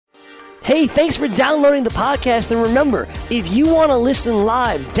Hey, thanks for downloading the podcast, and remember, if you want to listen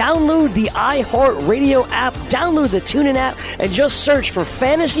live, download the iHeartRadio app, download the TuneIn app, and just search for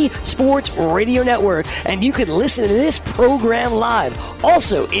Fantasy Sports Radio Network, and you can listen to this program live.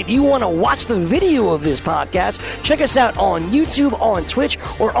 Also, if you want to watch the video of this podcast, check us out on YouTube, on Twitch,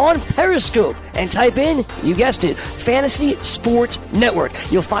 or on Periscope, and type in, you guessed it, Fantasy Sports Network.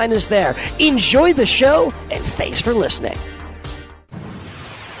 You'll find us there. Enjoy the show, and thanks for listening.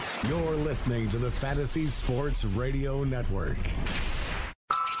 You're listening to the Fantasy Sports Radio Network.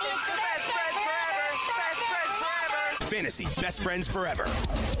 Fantasy Best Friends Forever.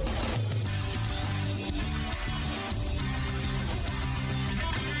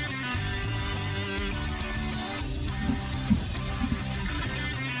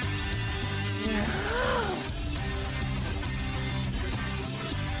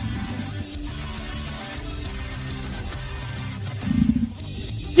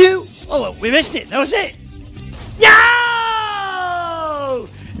 Oh, we missed it. That was it. Yo!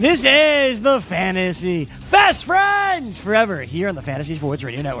 This is the Fantasy Best Friends Forever here on the Fantasy Sports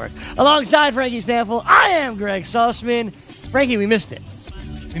Radio Network. Alongside Frankie Stanfield, I am Greg Sussman. Frankie, we missed it.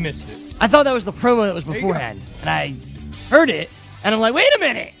 We missed it. I thought that was the promo that was beforehand. And I heard it, and I'm like, wait a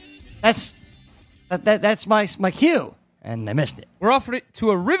minute. That's my cue. And I missed it. We're off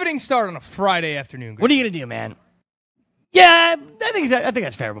to a riveting start on a Friday afternoon, Greg. What are you going to do, man? Yeah, I think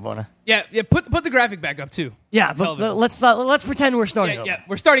that's fair, Bavona. Yeah. Put the graphic back up too. Yeah, but let's pretend we're starting over. Yeah,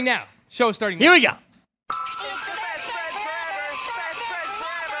 we're starting now. Show is starting now. Here we go.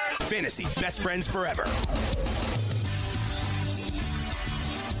 Fantasy Best Friends Forever.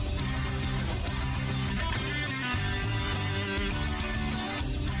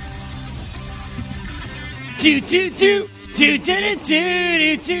 Do do do do do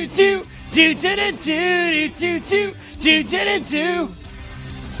do do do. Do do do do do do do do do.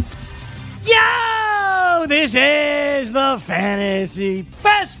 Yo! This is the Fantasy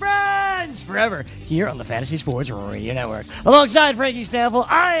Best Friends Forever here on the Fantasy Sports Radio Network. Alongside Frankie Stanfield,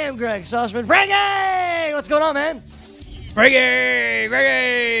 I am Greg Sussman. Frankie! What's going on, man?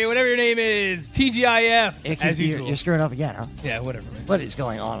 Greggy, whatever your name is, TGIF, as usual. You're screwing up again, huh? Yeah, whatever, man. What is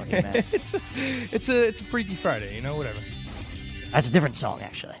going on with you, man? it's a Freaky Friday, whatever. That's a different song,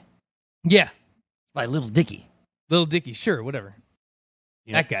 actually. Yeah. By Little Dicky. Little Dicky, sure, whatever.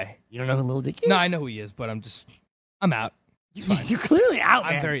 That guy. You don't know who Little Dicky is? No, I know who he is, but I'm out. You're clearly out,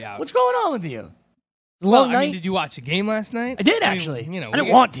 man. I'm very out. What's going on with you? Well, I mean, did you watch the game last night? I did, actually. I didn't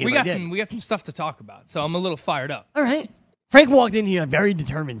want to. We got some stuff to talk about, so I'm a little fired up. All right. Frank walked in here very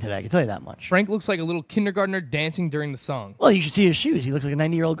determined today, I can tell you that much. Frank looks like a little kindergartner dancing during the song. Well, you should see his shoes. He looks like a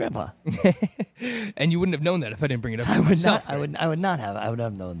 90-year-old grandpa. And you wouldn't have known that if I didn't bring it up to I would myself. not. I would not have. I would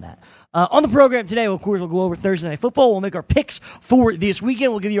have known that. On the program today, of course, we'll go over Thursday Night Football. We'll make our picks for this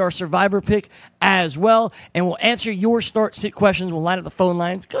weekend. We'll give you our Survivor pick as well, and we'll answer your start-sit questions. We'll line up the phone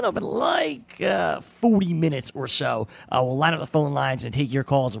lines coming up in like 40 minutes or so. We'll line up the phone lines and take your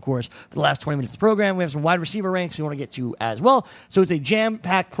calls, of course, for the last 20 minutes of the program. We have some wide receiver ranks we want to get to as well. So it's a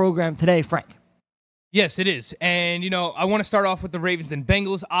jam-packed program today, Frank. Yes, it is. And, I want to start off with the Ravens and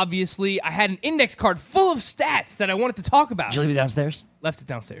Bengals. Obviously, I had an index card full of stats that I wanted to talk about. Did you leave it downstairs? Left it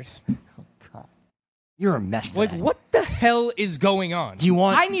downstairs. Oh, God. You're a mess today. Like, what the hell is going on?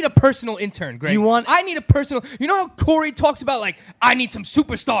 I need a personal intern, Greg. I need a personal... You know how Corey talks about, I need some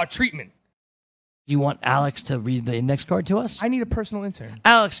superstar treatment? Do you want Alex to read the index card to us? I need a personal intern.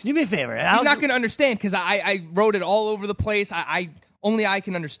 Alex, do me a favor. You're not going to understand because I wrote it all over the place. Only I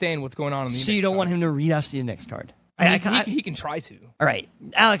can understand what's going on in the index So you don't card. want him to read us the index card? He can try to. All right.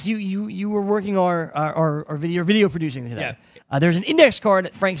 Alex, you were working our video producing today. Yeah. There's an index card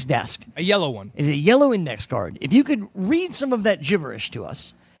at Frank's desk. A yellow one. It's a yellow index card. If you could read some of that gibberish to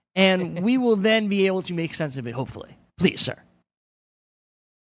us, and we will then be able to make sense of it, hopefully. Please, sir.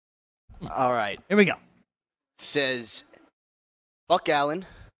 All right. Here we go. It says Buck Allen,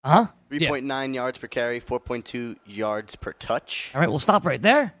 3.9 yards per carry, 4.2 yards per touch. All right, we'll stop right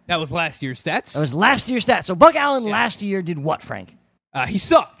there. That was last year's stats. That was last year's stats. So Buck Allen last year did what, Frank? He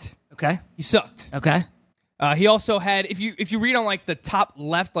sucked. Okay. He sucked. Okay. He also had, if you read on the top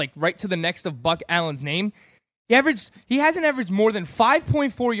left, right to the next of Buck Allen's name, he hasn't averaged more than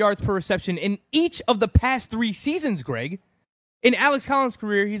 5.4 yards per reception in each of the past 3 seasons, Greg. In Alex Collins'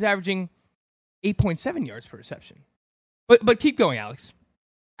 career, he's averaging 8.7 yards per reception. But keep going, Alex.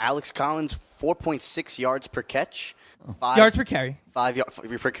 Alex Collins, 4.6 yards per catch. Yards per carry. 5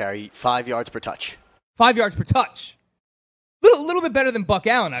 per carry, 5 yards per touch. 5 yards per touch. Little bit better than Buck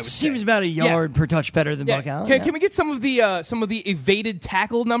Allen, I would say. Seems about a yard per touch better than Buck Allen. Can we get some of the evaded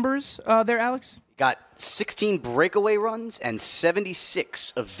tackle numbers there, Alex? Got 16 breakaway runs and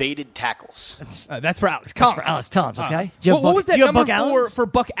 76 evaded tackles. That's for Alex Collins. That's for Alex Collins, okay? What was that number for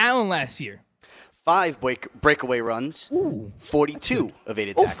Buck Allen last year? 5 breakaway runs, 42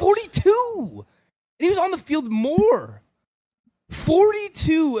 evaded tackles. 42! And he was on the field more.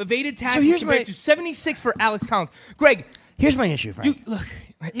 42 evaded tackles compared to 76 for Alex Collins. Greg, here's my issue, Frank.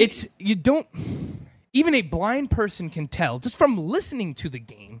 Even a blind person can tell, just from listening to the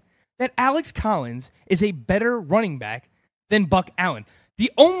game, that Alex Collins is a better running back than Buck Allen.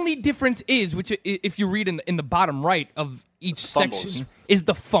 The only difference is, which if you read in the bottom right of each section, is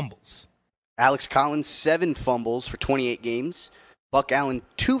the fumbles. Alex Collins, 7 fumbles for 28 games. Buck Allen,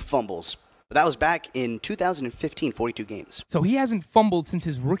 2 fumbles. But that was back in 2015, 42 games. So he hasn't fumbled since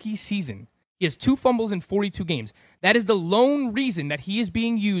his rookie season. He has 2 fumbles in 42 games. That is the lone reason that he is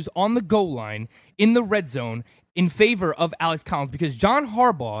being used on the goal line in the red zone in favor of Alex Collins, because John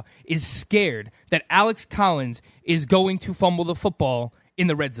Harbaugh is scared that Alex Collins is going to fumble the football in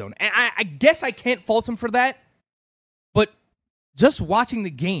the red zone. And I guess I can't fault him for that, but just watching the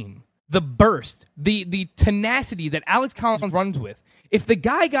game, the burst, the tenacity that Alex Collins runs with, if the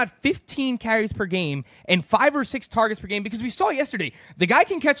guy got 15 carries per game and 5 or 6 targets per game, because we saw yesterday, the guy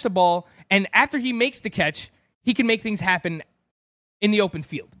can catch the ball, and after he makes the catch, he can make things happen in the open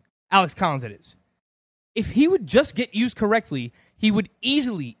field. Alex Collins, that is. If he would just get used correctly, he would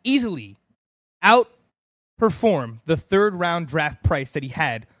easily outperform the 3rd-round draft price that he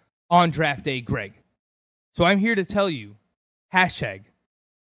had on draft day, Greg. So I'm here to tell you, hashtag,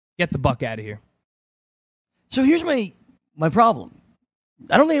 get the Buck out of here. So here's my problem.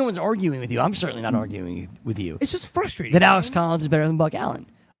 I don't think anyone's arguing with you. I'm certainly not arguing with you. It's just frustrating. That Alex Collins is better than Buck Allen.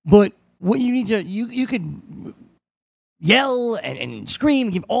 But what you need to, you could yell and scream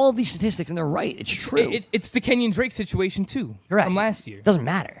and give all of these statistics, and they're right. It's true. It's the Kenyon Drake situation, too, Correct. From last year. It doesn't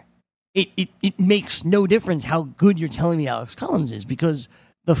matter. It makes no difference how good you're telling me Alex Collins is, because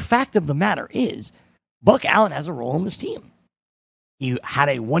the fact of the matter is Buck Allen has a role in this team. He had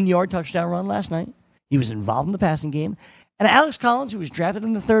a 1-yard touchdown run last night. He was involved in the passing game. And Alex Collins, who was drafted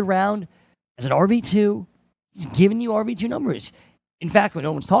in the 3rd round as an RB2, he's giving you RB2 numbers. In fact, what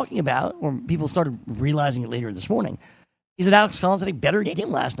no one's talking about, or people started realizing it later this morning, is that Alex Collins had a better game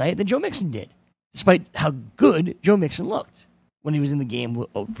last night than Joe Mixon did, despite how good Joe Mixon looked when he was in the game,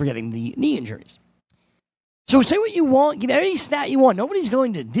 forgetting the knee injuries. So say what you want, give any stat you want. Nobody's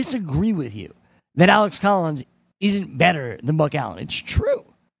going to disagree with you that Alex Collins isn't better than Buck Allen. It's true.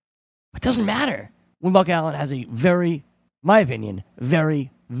 It doesn't matter when Buck Allen has a my opinion, very,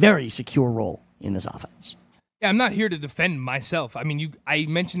 very secure role in this offense. Yeah, I'm not here to defend myself. I mean, I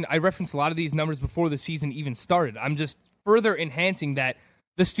referenced a lot of these numbers before the season even started. I'm just further enhancing that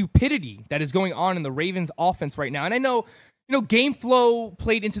the stupidity that is going on in the Ravens offense right now. And I know, game flow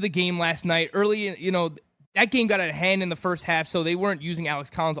played into the game last night. Early, that game got out of hand in the first half, so they weren't using Alex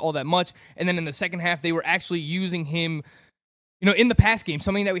Collins all that much. And then in the second half, they were actually using him, in the pass game,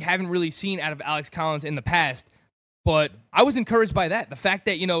 something that we haven't really seen out of Alex Collins in the past. But I was encouraged by that. The fact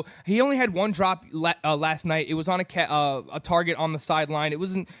that, he only had 1 drop last night. It was on a target on the sideline. It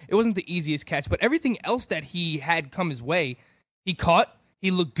wasn't the easiest catch, but everything else that he had come his way, he caught.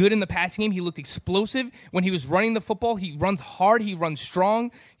 He looked good in the passing game. He looked explosive. When he was running the football, he runs hard. He runs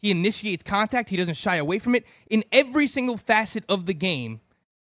strong. He initiates contact. He doesn't shy away from it. In every single facet of the game,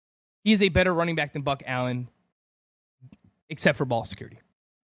 he is a better running back than Buck Allen, except for ball security.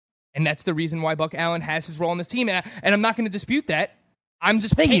 And that's the reason why Buck Allen has his role on this team. And I'm not going to dispute that. I'm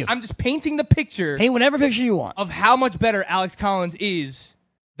just painting the picture. Paint whatever picture you want of how much better Alex Collins is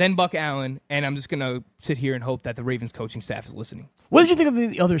than Buck Allen. And I'm just going to sit here and hope that the Ravens coaching staff is listening. What did you think of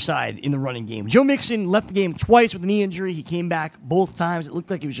the other side in the running game? Joe Mixon left the game twice with a knee injury. He came back both times. It looked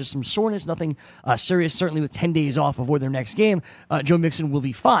like it was just some soreness, nothing serious. Certainly with 10 days off before their next game, Joe Mixon will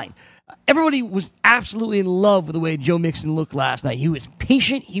be fine. Everybody was absolutely in love with the way Joe Mixon looked last night. He was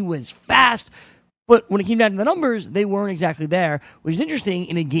patient. He was fast. But when it came down to the numbers, they weren't exactly there, which is interesting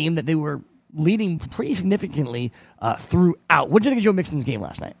in a game that they were leading pretty significantly throughout. What did you think of Joe Mixon's game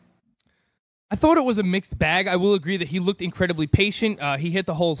last night? I thought it was a mixed bag. I will agree that he looked incredibly patient. He hit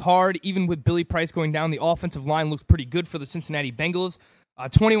the holes hard. Even with Billy Price going down, the offensive line looks pretty good for the Cincinnati Bengals.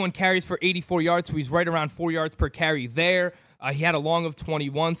 21 carries for 84 yards, so he's right around 4 yards per carry there. He had a long of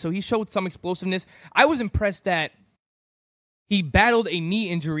 21, so he showed some explosiveness. I was impressed that he battled a knee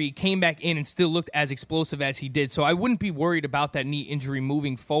injury, came back in, and still looked as explosive as he did. So I wouldn't be worried about that knee injury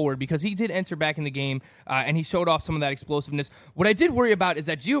moving forward because he did enter back in the game, and he showed off some of that explosiveness. What I did worry about is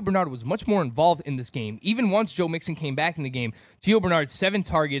that Gio Bernard was much more involved in this game. Even once Joe Mixon came back in the game, Gio Bernard, 7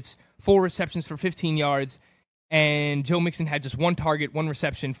 targets, 4 receptions for 15 yards, and Joe Mixon had just 1 target, 1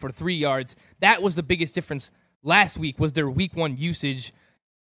 reception for 3 yards. That was the biggest difference last week, was their week 1 usage.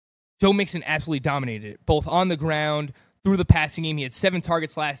 Joe Mixon absolutely dominated it, both on the ground, through the passing game. He had 7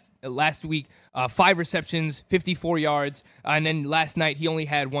 targets last week, 5 receptions, 54 yards, and then last night he only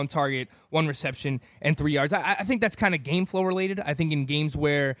had 1 target, 1 reception, and 3 yards. I think that's kind of game flow related. I think in games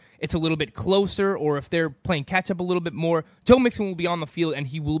where it's a little bit closer, or if they're playing catch up a little bit more, Joe Mixon will be on the field and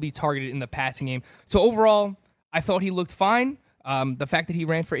he will be targeted in the passing game. So overall, I thought he looked fine. The fact that he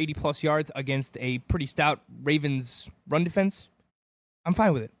ran for 80-plus yards against a pretty stout Ravens run defense, I'm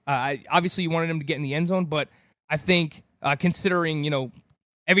fine with it. Obviously, you wanted him to get in the end zone, but I think considering,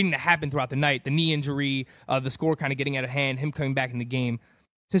 everything that happened throughout the night, the knee injury, the score kind of getting out of hand, him coming back in the game,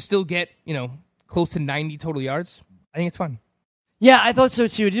 to still get, close to 90 total yards, I think it's fun. Yeah, I thought so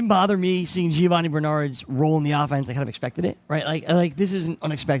too. It didn't bother me seeing Giovanni Bernard's role in the offense. I kind of expected it, right? Like this isn't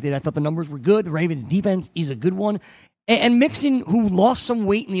unexpected. I thought the numbers were good. The Ravens' defense is a good one. And Mixon, who lost some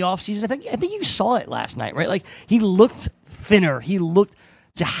weight in the offseason, I think you saw it last night, right? Like, he looked thinner. He looked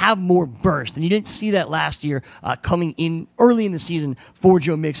to have more burst. And you didn't see that last year coming in early in the season for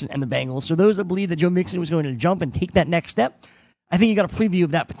Joe Mixon and the Bengals. So those that believe that Joe Mixon was going to jump and take that next step, I think you got a preview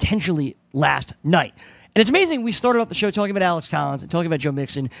of that potentially last night. And it's amazing, we started off the show talking about Alex Collins and talking about Joe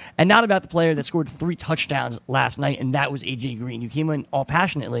Mixon and not about the player that scored 3 touchdowns last night, and that was A.J. Green. You came in all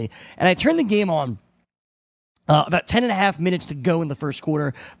passionately. And I turned the game on about 10 and a half minutes to go in the first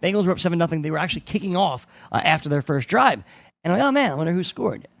quarter. Bengals were up 7-0. They were actually kicking off after their first drive. And I'm like, oh, man, I wonder who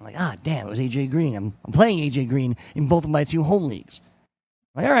scored. I'm like, damn, it was A.J. Green. I'm playing A.J. Green in both of my 2 home leagues.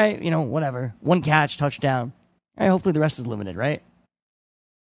 I'm like, all right, whatever. 1 catch, touchdown. All right, hopefully the rest is limited, right?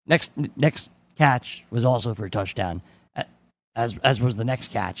 Next catch was also for a touchdown, as was the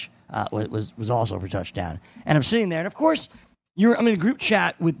next catch was also for a touchdown. And I'm sitting there, and of course, I'm in a group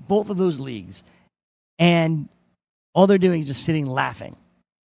chat with both of those leagues, and all they're doing is just sitting laughing.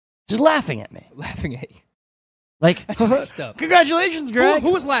 Just laughing at me. Laughing at you. Like, that's messed up. Congratulations, Greg.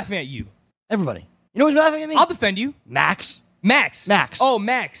 Who was laughing at you? Everybody. You know who's laughing at me? I'll defend you. Max. Oh,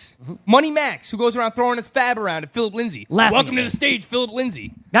 Max. Mm-hmm. Money Max, who goes around throwing his fab around at Philip Lindsay. Welcome to the stage, Philip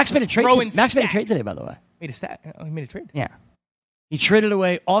Lindsay. Max made a trade today, by the way. He made a trade? Yeah. He traded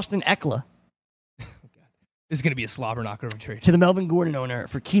away Austin Eckler. Oh, God. This is going to be a slobber knocker of a trade. To the Melvin Gordon owner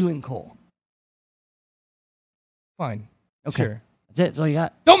for Keelan Cole. Fine. Okay. Sure. That's all you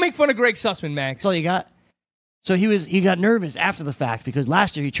got. Don't make fun of Greg Sussman, Max. That's all you got. So he got nervous after the fact because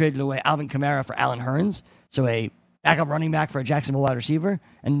last year he traded away Alvin Kamara for Allen Hurns, so a backup running back for a Jacksonville wide receiver,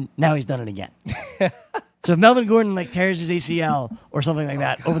 and now he's done it again. So if Melvin Gordon tears his ACL or something like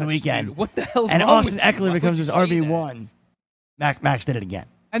that over the weekend, dude, what the hell's and wrong Austin with Eckler becomes his RB1, Max did it again.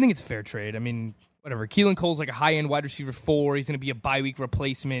 I think it's a fair trade. I mean, whatever. Keelan Cole's like a high-end wide receiver 4. He's going to be a bye-week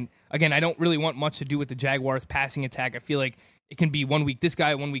replacement. Again, I don't really want much to do with the Jaguars' passing attack. I feel like it can be 1 week this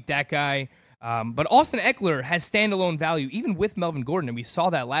guy, 1 week that guy. But Austin Eckler has standalone value, even with Melvin Gordon, and we saw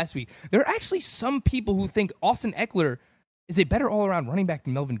that last week. There are actually some people who think Austin Eckler is a better all-around running back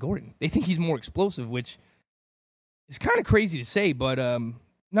than Melvin Gordon. They think he's more explosive, which is kind of crazy to say, but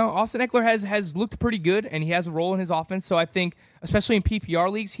no, Austin Eckler has looked pretty good, and he has a role in his offense, so I think, especially in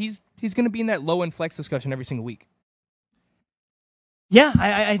PPR leagues, he's going to be in that low-end flex discussion every single week. Yeah,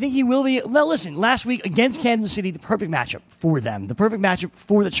 I think he will be. Well, listen, last week against Kansas City, the perfect matchup for them. The perfect matchup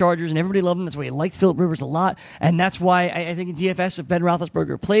for the Chargers, and everybody loved him. That's why he liked Phillip Rivers a lot, and that's why I think in DFS, if Ben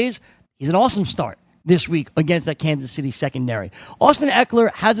Roethlisberger plays, he's an awesome start this week against that Kansas City secondary. Austin Eckler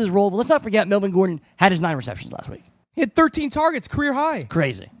has his role, but let's not forget Melvin Gordon had his 9 receptions last week. He had 13 targets, career high.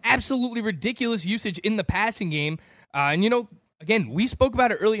 Crazy. Absolutely ridiculous usage in the passing game. And, again, we spoke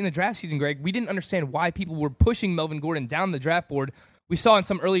about it early in the draft season, Greg. We didn't understand why people were pushing Melvin Gordon down the draft board. We saw in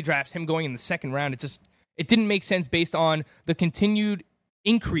some early drafts him going in the second round. It didn't make sense based on the continued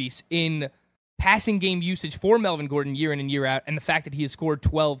increase in passing game usage for Melvin Gordon year in and year out, and the fact that he has scored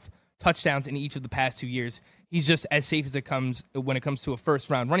 12 touchdowns in each of the past 2 years. He's just as safe as it comes when it comes to a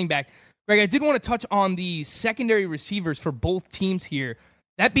first-round running back. Greg, I did want to touch on the secondary receivers for both teams here,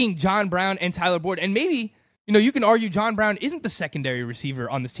 that being John Brown and Tyler Boyd. And maybe, you can argue John Brown isn't the secondary receiver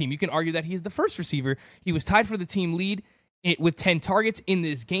on this team. You can argue that he is the first receiver. He was tied for the team lead with 10 targets in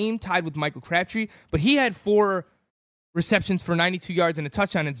this game, tied with Michael Crabtree, but he had 4 receptions for 92 yards and a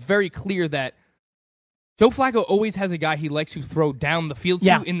touchdown. It's very clear that Joe Flacco always has a guy he likes to throw down the field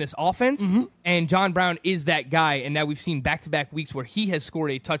to in this offense, and John Brown is that guy, and now we've seen back-to-back weeks where he has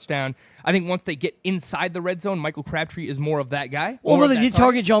scored a touchdown. I think once they get inside the red zone, Michael Crabtree is more of that guy. Although they did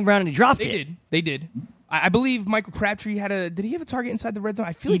target John Brown and he dropped it. They did. I believe Michael Crabtree did he have a target inside the red zone?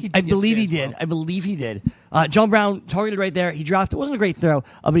 I feel like he did. I believe he yesterday as did. well. I believe he did. John Brown targeted right there. He dropped it. It wasn't a great throw,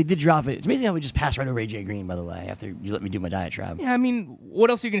 but he did drop it. It's amazing how we just passed right over AJ Green, by the way, after you let me do my diatribe. Yeah, I mean, what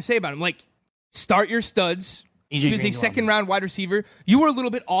else are you going to say about him? Like, start your studs. He was a Green's second-round wide receiver. You were a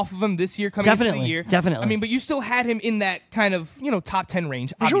little bit off of him this year coming into the year. Definitely. I mean, but you still had him in that kind of, top 10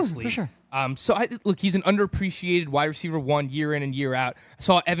 range, obviously. For sure. So, look, he's an underappreciated wide receiver one year in and year out. I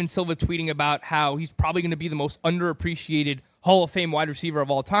saw Evan Silva tweeting about how he's probably going to be the most underappreciated Hall of Fame wide receiver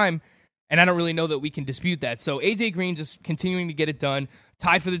of all time, and I don't really know that we can dispute that. So, A.J. Green just continuing to get it done.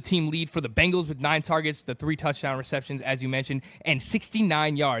 Tied for the team lead for the Bengals with 9 targets, the 3 touchdown receptions, as you mentioned, and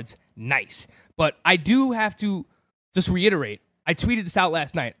 69 yards. Nice. But I do have to just reiterate, I tweeted this out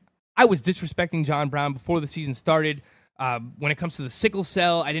last night. I was disrespecting John Brown before the season started. When it comes to the sickle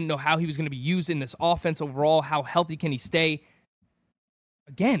cell, I didn't know how he was going to be used in this offense overall. How healthy can he stay?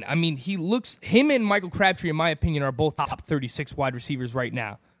 Again, I mean, him and Michael Crabtree, in my opinion, are both top 36 wide receivers right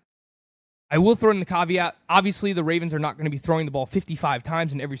now. I will throw in the caveat. Obviously, the Ravens are not going to be throwing the ball 55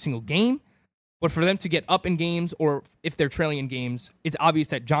 times in every single game. But for them to get up in games, or if they're trailing in games, it's obvious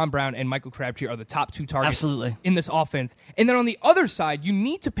that John Brown and Michael Crabtree are the top 2 targets in this offense. And then on the other side, you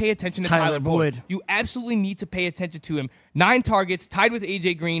need to pay attention to Tyler Boyd. You absolutely need to pay attention to him. 9 targets, tied with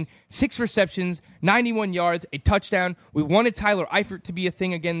A.J. Green, 6 receptions, 91 yards, a touchdown. We wanted Tyler Eifert to be a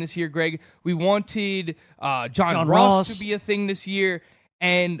thing again this year, Greg. We wanted John Ross to be a thing this year.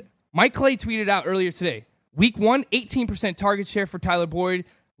 And Mike Clay tweeted out earlier today, Week 1, 18% target share for Tyler Boyd.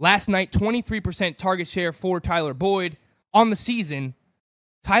 Last night, 23% target share for Tyler Boyd. On the season,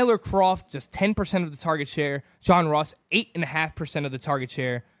 Tyler Kroft, just 10% of the target share. John Ross, 8.5% of the target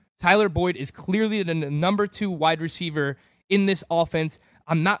share. Tyler Boyd is clearly the number 2 wide receiver in this offense.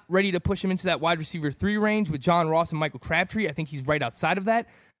 I'm not ready to push him into that wide receiver 3 range with John Ross and Michael Crabtree. I think he's right outside of that.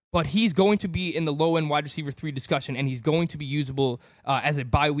 But he's going to be in the low-end wide receiver 3 discussion, and he's going to be usable as a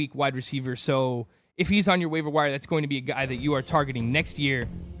bye-week wide receiver. So if he's on your waiver wire, that's going to be a guy that you are targeting next year.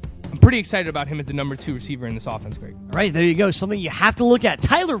 I'm pretty excited about him as the number 2 receiver in this offense, Greg. All right, there you go. Something you have to look at.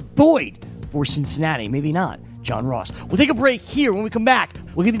 Tyler Boyd for Cincinnati. Maybe not John Ross. We'll take a break here. When we come back,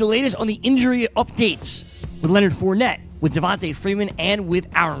 we'll give you the latest on the injury updates with Leonard Fournette, with Devontae Freeman, and with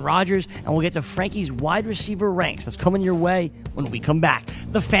Aaron Rodgers. And we'll get to Frankie's wide receiver ranks. That's coming your way when we come back.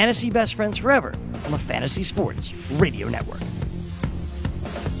 The Fantasy Best Friends Forever on the Fantasy Sports Radio Network.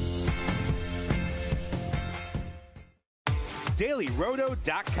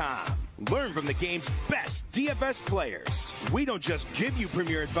 DailyRoto.com. Learn from the game's best DFS players. We don't just give you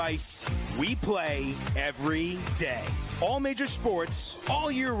premier advice, we play every day. All major sports, all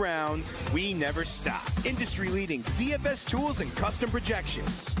year round, we never stop. Industry-leading DFS tools and custom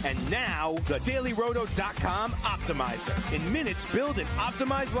projections. And now, the DailyRoto.com Optimizer. In minutes, build and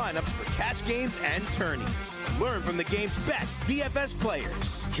optimize lineups for cash games and tourneys. Learn from the game's best DFS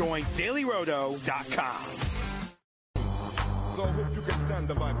players. Join DailyRoto.com. So I hope you can stand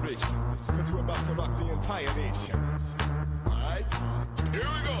the vibration, because we're about to rock the entire nation. Alright? Here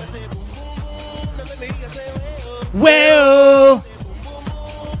we go. Well,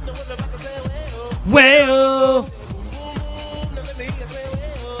 well,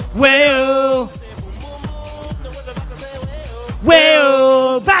 well,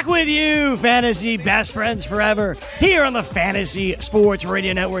 well, back with you, Fantasy Best Friends Forever, here on the Fantasy Sports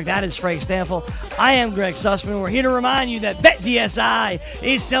Radio Network. That is Frank Stanfield. I am Greg Sussman. We're here to remind you that BetDSI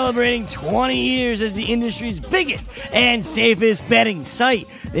is celebrating 20 years as the industry's biggest and safest betting site.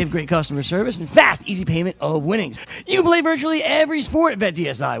 They have great customer service and fast, easy payment of winnings. You can play virtually every sport at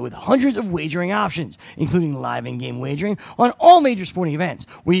BetDSI with hundreds of wagering options, including live in-game wagering on all major sporting events,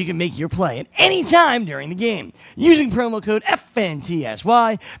 where you can make your play at any time during the game. Using promo code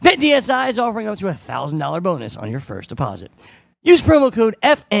FNTSY, BetDSI is offering up to a $1,000 bonus on your first deposit. Use promo code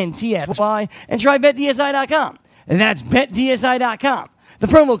FNTSY and try BetDSI.com. And that's BetDSI.com. The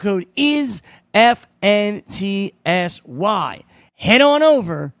promo code is FNTSY. Head on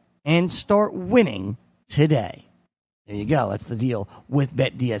over and start winning today. There you go. That's the deal with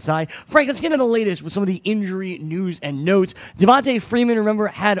BetDSI. Frank, let's get into the latest with some of the injury news and notes. Devontae Freeman, remember,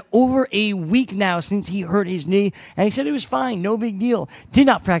 had over a week now since he hurt his knee, and he said he was fine, no big deal. Did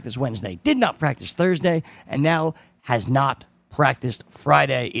not practice Wednesday, did not practice Thursday, and now has not practiced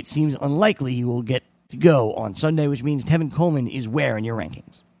Friday. It seems unlikely he will get to go on Sunday, which means Tevin Coleman is where in your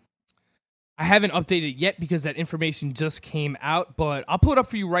rankings? I haven't updated yet because that information just came out, but I'll pull it up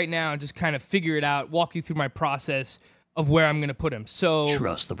for you right now and just kind of figure it out, walk you through my process of where I'm going to put him. So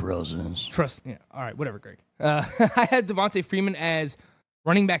trust the process. Trust, yeah. All right, whatever, Greg. I had Devontae Freeman as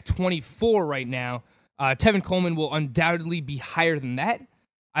running back 24 right now. Tevin Coleman will undoubtedly be higher than that.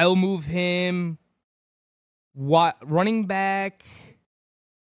 I will move him Running back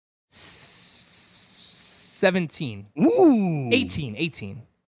 17. Ooh. 18.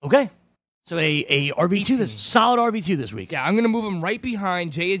 Okay. So a RB2 solid RB2 this week. Yeah, I'm going to move him right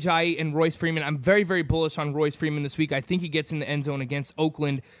behind Jay Ajayi and Royce Freeman. I'm very, very bullish on Royce Freeman this week. I think he gets in the end zone against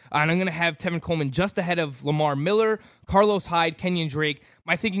Oakland. And I'm going to have Tevin Coleman just ahead of Lamar Miller, Carlos Hyde, Kenyon Drake.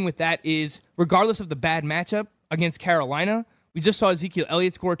 My thinking with that is, regardless of the bad matchup against Carolina, we just saw Ezekiel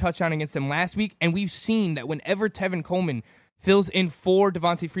Elliott score a touchdown against them last week, and we've seen that whenever Tevin Coleman fills in for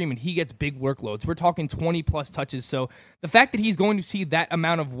Devontae Freeman, he gets big workloads. We're talking 20-plus touches. So the fact that he's going to see that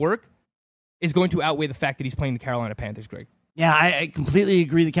amount of work is going to outweigh the fact that he's playing the Carolina Panthers, Greg. Yeah, I completely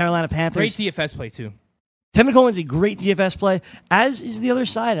agree. The Carolina Panthers. Great DFS play, too. Tevin Coleman's a great DFS play, as is the other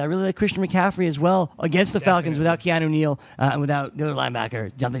side. I really like Christian McCaffrey as well against the Falcons without Keanu Neal and without the other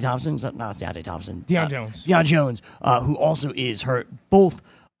linebacker, Deontay Thompson. No, it's Deontay Thompson. Deion Jones. Deion Jones, who also is hurt. Both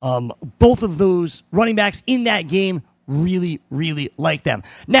of those running backs in that game really, really like them.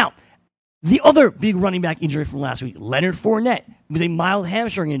 Now, the other big running back injury from last week, Leonard Fournette, was a mild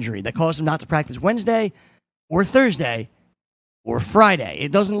hamstring injury that caused him not to practice Wednesday or Thursday or Friday.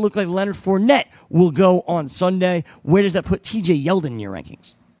 It doesn't look like Leonard Fournette will go on Sunday. Where does that put TJ Yeldon in your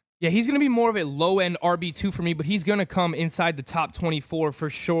rankings? Yeah, he's going to be more of a low-end RB2 for me, but he's going to come inside the top 24 for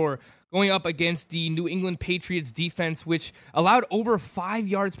sure, going up against the New England Patriots defense, which allowed over 5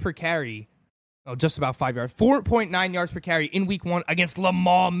 yards per carry. Oh, just about 5 yards. 4.9 yards per carry in week 1 against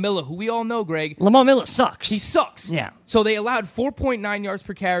Lamar Miller, who we all know, Greg. Lamar Miller sucks. He sucks. Yeah. So they allowed 4.9 yards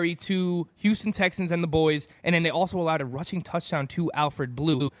per carry to Houston Texans and the boys, and then they also allowed a rushing touchdown to Alfred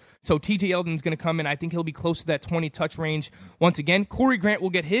Blue. So TJ Yeldon's going to come in. I think he'll be close to that 20-touch range once again. Corey Grant will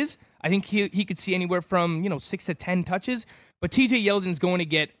get his. I think he could see anywhere from 6 to 10 touches. But TJ Yeldon's going to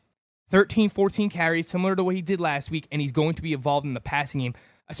get 13, 14 carries, similar to what he did last week, and he's going to be involved in the passing game.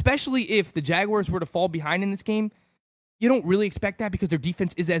 Especially if the Jaguars were to fall behind in this game, you don't really expect that because their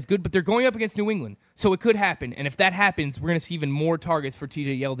defense is as good, but they're going up against New England, so it could happen. And if that happens, we're going to see even more targets for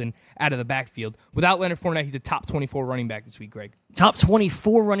TJ Yeldon out of the backfield. Without Leonard Fournette, he's a top 24 running back this week, Greg. Top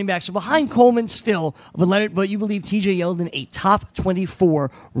 24 running backs. So behind Coleman still, but you believe TJ Yeldon a top 24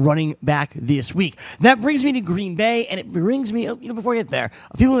 running back this week. That brings me to Green Bay, and it brings me, before I get there,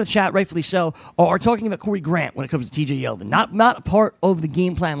 people in the chat, rightfully so, are talking about Corey Grant when it comes to TJ Yeldon. Not a part of the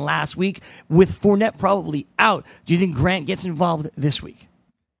game plan last week, with Fournette probably out. Do you think Grant gets involved this week?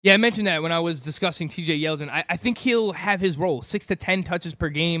 Yeah, I mentioned that when I was discussing TJ Yeldon. I think he'll have his role, 6 to 10 touches per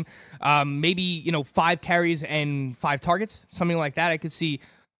game, maybe 5 carries and 5 targets, something like that. I could see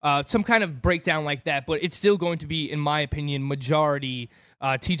some kind of breakdown like that, but it's still going to be, in my opinion, majority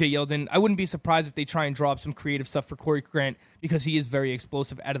TJ Yeldon. I wouldn't be surprised if they try and draw up some creative stuff for Corey Grant because he is very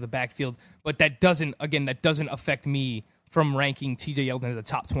explosive out of the backfield, but that doesn't affect me from ranking TJ Yeldon as a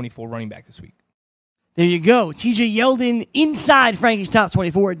top 24 running back this week. There you go. TJ Yeldon inside Frankie's top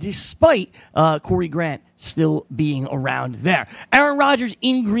 24, despite Corey Grant still being around there. Aaron Rodgers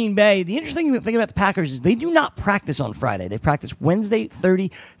in Green Bay. The interesting thing about the Packers is they do not practice on Friday. They practice Wednesday,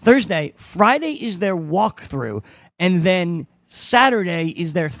 Thursday. Friday is their walkthrough, and then Saturday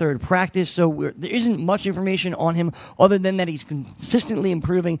is their third practice. So there isn't much information on him other than that he's consistently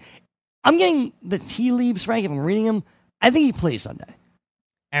improving. I'm getting the tea leaves, Frank, if I'm reading them. I think he plays Sunday.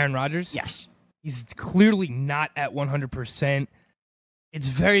 Aaron Rodgers? Yes. He's clearly not at 100%. It's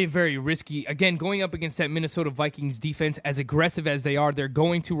very, very risky. Again, going up against that Minnesota Vikings defense, as aggressive as they are, they're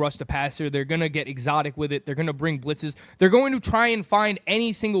going to rush the passer. They're going to get exotic with it. They're going to bring blitzes. They're going to try and find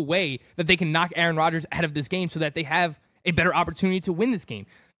any single way that they can knock Aaron Rodgers out of this game so that they have a better opportunity to win this game.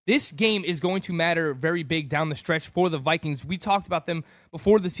 This game is going to matter very big down the stretch for the Vikings. We talked about them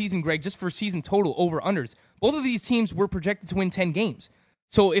before the season, Greg, just for season total over-unders. Both of these teams were projected to win 10 games.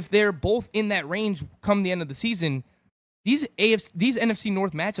 So if they're both in that range come the end of the season, these NFC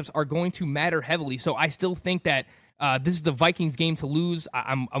North matchups are going to matter heavily. So I still think that this is the Vikings game to lose.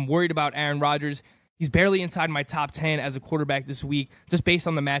 I'm worried about Aaron Rodgers. He's barely inside my top 10 as a quarterback this week, just based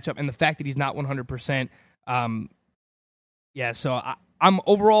on the matchup and the fact that he's not 100%. So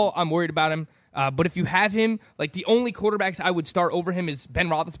I'm worried about him. But if you have him, like the only quarterbacks I would start over him is Ben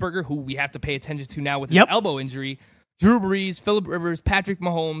Roethlisberger, who we have to pay attention to now with his elbow injury. Drew Brees, Phillip Rivers, Patrick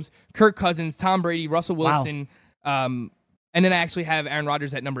Mahomes, Kirk Cousins, Tom Brady, Russell Wilson, and then I actually have Aaron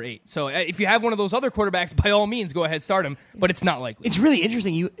Rodgers at number 8. So if you have one of those other quarterbacks, by all means, go ahead, start him, but it's not likely. It's really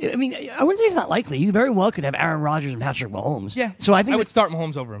interesting. I wouldn't say it's not likely. You very well could have Aaron Rodgers and Patrick Mahomes. Yeah, so I would start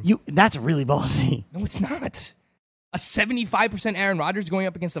Mahomes over him. That's really ballsy. No, it's not. A 75% Aaron Rodgers going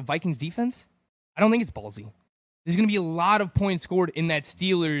up against the Vikings defense? I don't think it's ballsy. There's going to be a lot of points scored in that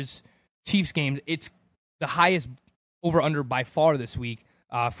Steelers-Chiefs game. It's the highest over-under by far this week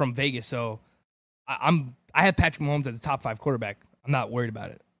from Vegas. So I'm I have Patrick Mahomes as a top 5 quarterback. I'm not worried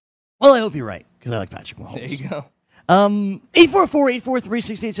about it. Well, I hope you're right, because I like Patrick Mahomes. There you go.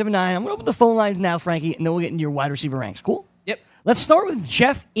 844-843-6879. I'm going to open the phone lines now, Frankie, and then we'll get into your wide receiver ranks. Cool? Yep. Let's start with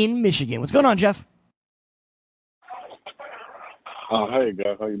Jeff in Michigan. What's going on, Jeff? Hey,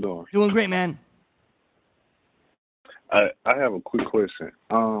 guys. How you doing? Doing great, man. I have a quick question.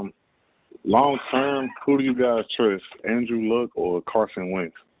 Long term, who do you guys trust, Andrew Luck or Carson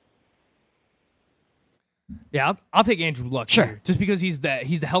Wentz? Yeah, I'll take Andrew Luck. Sure. Here, just because he's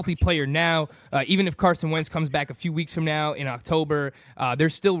the healthy player now. Even if Carson Wentz comes back a few weeks from now in October,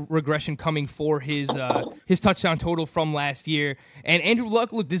 there's still regression coming for his touchdown total from last year. And Andrew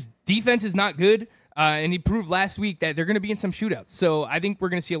Luck, look, this defense is not good. And he proved last week that they're going to be in some shootouts. So I think we're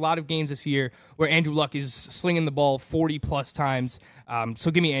going to see a lot of games this year where Andrew Luck is slinging the ball 40-plus times. So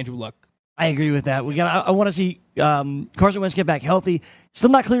give me Andrew Luck. I agree with that. I want to see Carson Wentz get back healthy.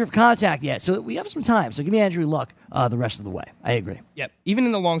 Still not clear of contact yet, so we have some time. So give me Andrew Luck the rest of the way. I agree. Yep. Even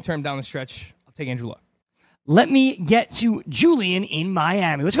in the long term down the stretch, I'll take Andrew Luck. Let me get to Julian in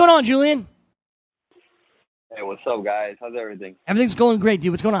Miami. What's going on, Julian? Hey, what's up, guys? How's everything? Everything's going great,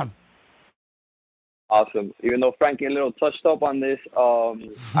 dude. What's going on? Awesome. Even though Frankie a little touched up on this, I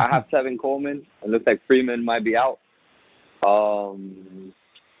have Tevin Coleman. It looks like Freeman might be out.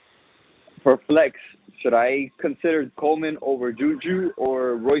 For flex, should I consider Coleman over Juju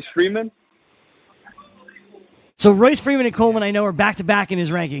or Royce Freeman? So Royce Freeman and Coleman, I know, are back-to-back in his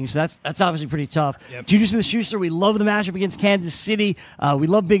rankings. So that's obviously pretty tough. Yep. Juju Smith-Schuster, we love the matchup against Kansas City. We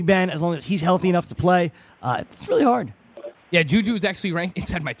love Big Ben as long as he's healthy enough to play. It's really hard. Yeah, Juju is actually ranked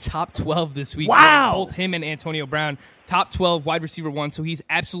inside my top 12 this week. Wow. Both him and Antonio Brown, top 12 wide receiver 1, so he's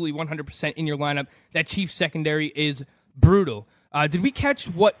absolutely 100% in your lineup. That Chiefs secondary is brutal. Did we catch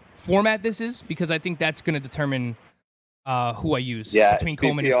what format this is? Because I think that's going to determine who I use between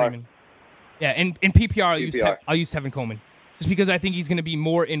Coleman and Freeman. Yeah, in PPR, I'll use Tevin Coleman. Just because I think he's going to be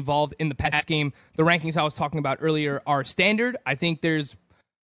more involved in the pass game. The rankings I was talking about earlier are standard. I think there's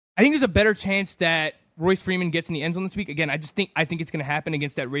a better chance that Royce Freeman gets in the end zone this week. Again, I think it's going to happen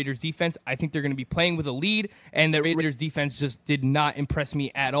against that Raiders defense. I think they're going to be playing with a lead, and the Raiders defense just did not impress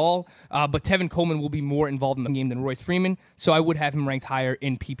me at all. But Tevin Coleman will be more involved in the game than Royce Freeman, so I would have him ranked higher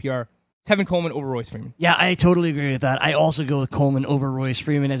in PPR. Tevin Coleman over Royce Freeman. Yeah, I totally agree with that. I also go with Coleman over Royce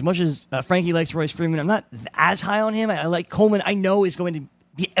Freeman. As much as Frankie likes Royce Freeman, I'm not as high on him. I like Coleman. I know is going to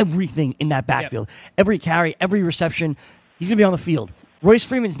be everything in that backfield. Yep. Every carry, every reception, he's going to be on the field. Royce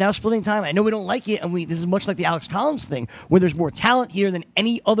Freeman's now splitting time. I know we don't like it, and this is much like the Alex Collins thing, where there's more talent here than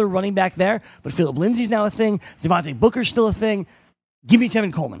any other running back there. But Phillip Lindsay's now a thing. Devontae Booker's still a thing. Give me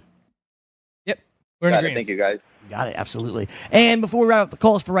Tevin Coleman. Yep. We're in agreement. Thank you, guys. You got it, absolutely. And before we wrap up the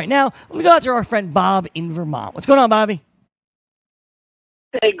calls for right now, let me go out to our friend Bob in Vermont. What's going on, Bobby?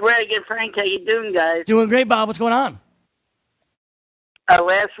 Hey, Greg and Frank, how you doing, guys? Doing great, Bob. What's going on?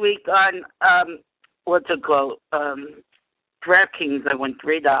 Last week on, what's it called? DraftKings, I won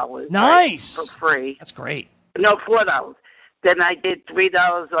 $3. Nice. Right, for free. That's great. No, $4. Then I did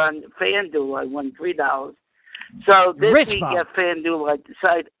 $3 on FanDuel. I won $3. So this week at FanDuel, I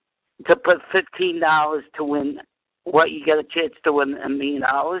decided to put $15 to win what you get a chance to win $1 million.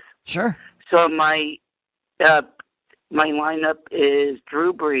 Sure. So my lineup is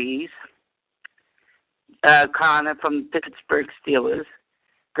Drew Brees, Connor from the Pittsburgh Steelers,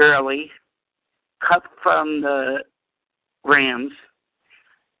 Gurley, Cup from the Rams,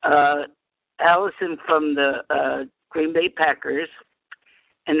 Allison from the Green Bay Packers,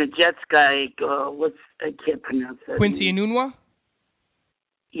 and the Jets guy, I can't pronounce that. Quincy Enunwa?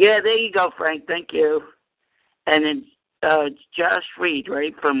 Yeah, there you go, Frank. Thank you. And then Josh Reed,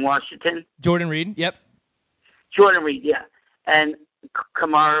 right, from Washington? Jordan Reed, yep. Jordan Reed, yeah. And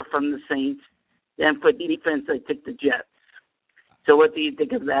Kamara from the Saints. Then for defense, I took the Jets. So what do you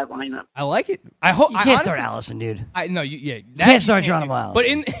think of that lineup? I like it. I hope you can't start Allison, dude. You can't start Geronimo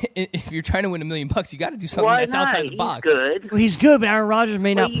Allison. But if you're trying to win $1 million, you got to do something that's outside the box. He's good. Well, he's good, but Aaron Rodgers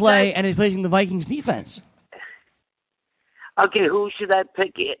may not play, and he's playing the Vikings defense. Okay, who should I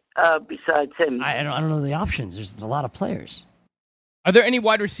pick besides him? I don't know the options. There's a lot of players. Are there any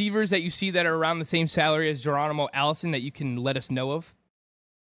wide receivers that you see that are around the same salary as Geronimo Allison that you can let us know of?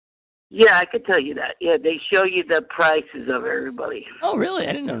 Yeah, I could tell you that. Yeah, they show you the prices of everybody. Oh, really?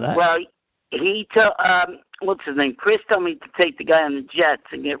 I didn't know that. Well, he told, what's his name? Chris told me to take the guy on the Jets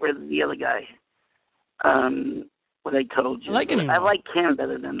and get rid of the other guy. What I told you. I like him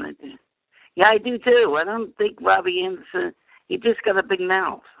better than that. Yeah, I do too. I don't think Robbie Anderson, he just got a big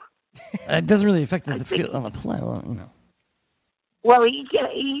mouth. It doesn't really affect the field on the play. Well, you know. Well,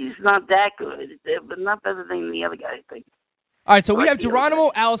 he's not that good, but not better than the other guy, I think. All right, so we have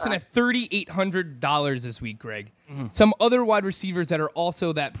Geronimo Allison at $3,800 this week, Greg. Mm-hmm. Some other wide receivers that are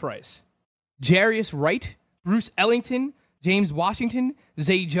also that price. Jarius Wright, Bruce Ellington, James Washington,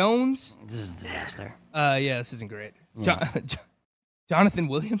 Zay Jones. This is a disaster. Yeah, this isn't great. Jonathan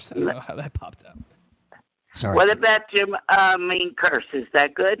Williams? I don't know how that popped up. Sorry. What about Jermaine Curse? Is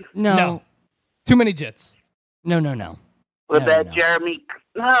that good? No. Too many Jets. No. What about Jeremy?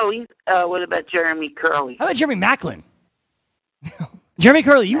 No, what about Jeremy Curley? How about Jeremy Maclin? Jeremy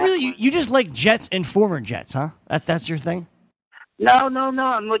Curley, you just like Jets and former Jets, huh? That's your thing? No.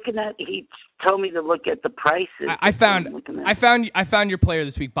 I'm looking at. He told me to look at the prices. I found your player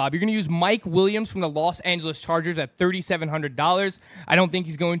this week, Bob. You're going to use Mike Williams from the Los Angeles Chargers at $3,700. I don't think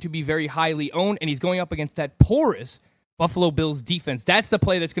he's going to be very highly owned, and he's going up against that porous Buffalo Bills defense. That's the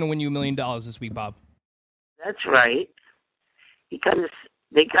play that's going to win you $1 million this week, Bob. That's right. They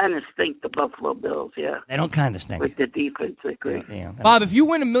kind of stink, the Buffalo Bills. Yeah. They don't kind of stink with the defense. I agree. Yeah. Bob, if you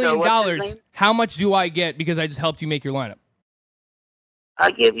win $1 million, how much do I get because I just helped you make your lineup?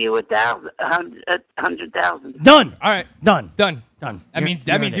 I'll give you $100,000. Done. All right. Done. That means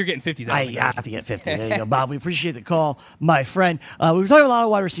you're getting $50,000. I have to get 50. There you go, Bob. We appreciate the call, my friend. We were talking a lot of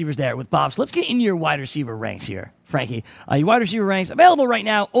wide receivers there with Bob. So let's get into your wide receiver ranks here, Frankie. Your wide receiver ranks available right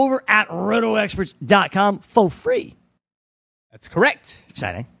now over at RotoExperts.com for free. That's correct. It's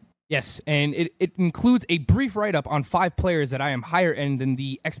exciting. Yes, and it includes a brief write-up on 5 players that I am higher end than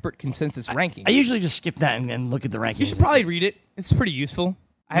the expert consensus ranking. I usually just skip that and look at the rankings. You should probably read it. It's pretty useful.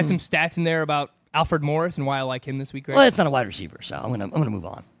 I had some stats in there about Alfred Morris and why I like him this week. Right? Well, it's not a wide receiver, so I'm gonna move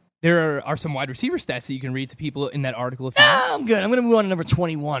on. There are some wide receiver stats that you can read to people in that article. If you I'm good. I'm going to move on to number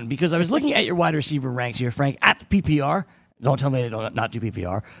 21 because I was looking at your wide receiver ranks here, Frank, at the PPR. Don't tell me to not do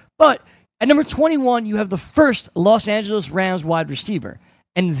PPR. But at number 21, you have the first Los Angeles Rams wide receiver,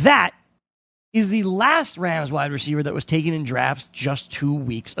 and that is the last Rams wide receiver that was taken in drafts just 2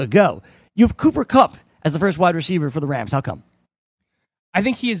 weeks ago. You have Cooper Kupp as the first wide receiver for the Rams. How come? I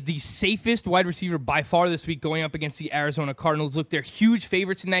think he is the safest wide receiver by far this week going up against the Arizona Cardinals. Look, they're huge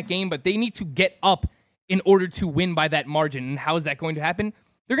favorites in that game, but they need to get up in order to win by that margin. And how is that going to happen?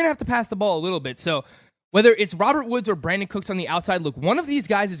 They're going to have to pass the ball a little bit. So whether it's Robert Woods or Brandon Cooks on the outside, look, one of these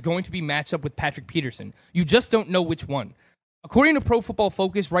guys is going to be matched up with Patrick Peterson. You just don't know which one. According to Pro Football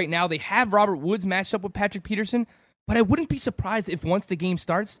Focus right now, they have Robert Woods matched up with Patrick Peterson, but I wouldn't be surprised if once the game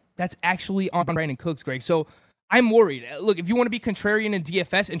starts, that's actually on Brandon Cooks, Greg. So I'm worried. Look, if you want to be contrarian in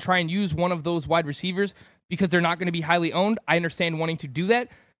DFS and try and use one of those wide receivers because they're not going to be highly owned, I understand wanting to do that.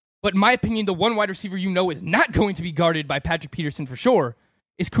 But in my opinion, the one wide receiver you know is not going to be guarded by Patrick Peterson for sure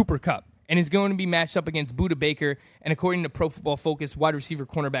is Cooper Kupp. And is going to be matched up against Budda Baker. And according to Pro Football Focus, wide receiver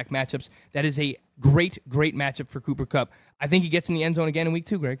cornerback matchups, that is a great matchup for Cooper Kupp. I think he gets in the end zone again in week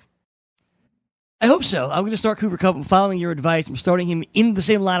 2, Greg. I hope so. I'm going to start Cooper Kupp. I'm following your advice. I'm starting him in the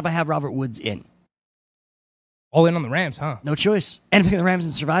same lineup I have Robert Woods in. All in on the Rams, huh? No choice. And I'm picking the Rams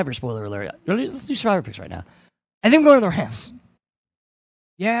in Survivor, spoiler alert. Let's do Survivor picks right now. I think I'm going to the Rams.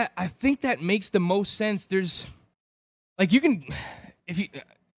 Yeah, I think that makes the most sense. There's, like, you can, if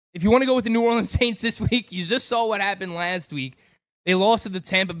you want to go with the New Orleans Saints this week, you just saw what happened last week. They lost to the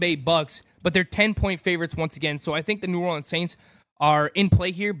Tampa Bay Bucks, but they're 10-point favorites once again. So I think the New Orleans Saints are in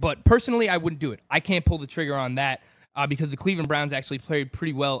play here, but personally, I wouldn't do it. I can't pull the trigger on that because the Cleveland Browns actually played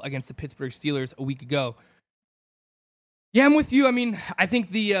pretty well against the Pittsburgh Steelers a week ago. Yeah, I'm with you. I mean, I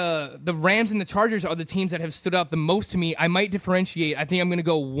think the Rams and the Chargers are the teams that have stood out the most to me. I might differentiate. I think I'm going to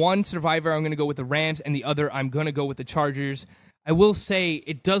go one survivor. I'm going to go with the Rams, and the other I'm going to go with the Chargers. I will say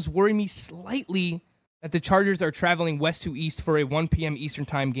it does worry me slightly that the Chargers are traveling west to east for a 1 p.m. Eastern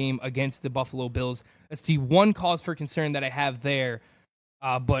time game against the Buffalo Bills. That's the one cause for concern that I have there.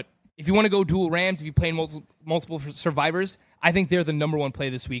 But if you want to go dual Rams, if you play multiple survivors, I think they're the number 1 play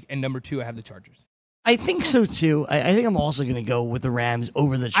this week, and number 2, I have the Chargers. I think so, too. I think I'm also going to go with the Rams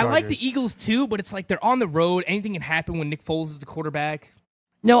over the Chargers. I like the Eagles, too, but it's like they're on the road. Anything can happen when Nick Foles is the quarterback.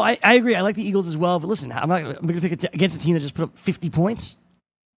 No, I agree. I like the Eagles as well. But listen, I'm going to pick against a team that just put up 50 points.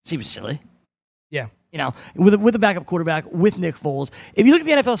 Seems silly. Yeah. You know, with a backup quarterback, with Nick Foles. If you look at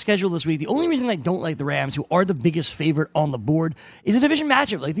the NFL schedule this week, the only reason I don't like the Rams, who are the biggest favorite on the board, is a division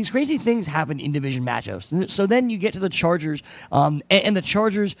matchup. Like, these crazy things happen in division matchups. So then you get to the Chargers, and the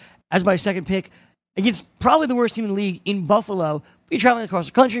Chargers, as my second pick, against probably the worst team in the league in Buffalo. You're traveling across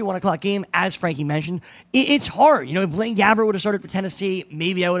the country, 1 o'clock game, as Frankie mentioned. It's hard. You know, if Blaine Gabbert would have started for Tennessee,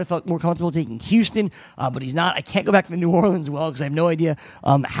 maybe I would have felt more comfortable taking Houston, but he's not. I can't go back to the New Orleans well because I have no idea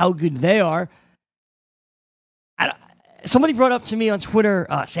how good they are. Somebody brought up to me on Twitter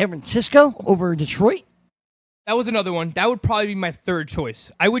San Francisco over Detroit. That was another one. That would probably be my third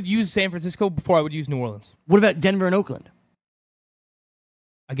choice. I would use San Francisco before I would use New Orleans. What about Denver and Oakland?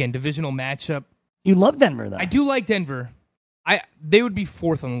 Again, divisional matchup. You love Denver, though. I do like Denver. They would be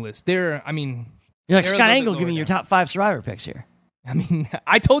fourth on the list. You're like Scott Engel giving your top 5 Survivor picks here. I mean,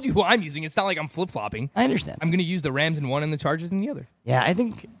 I told you who I'm using. It's not like I'm flip-flopping. I understand. I'm going to use the Rams in one and the Chargers in the other. Yeah, I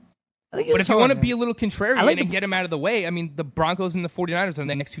think but if you want to be a little contrarian and get them out of the way, I mean, the Broncos and the 49ers are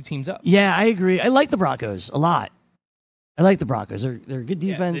the next 2 teams up. Yeah, I agree. I like the Broncos a lot. I like the Broncos. They're a good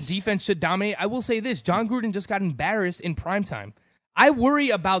defense. The defense should dominate. I will say this. John Gruden just got embarrassed in primetime. I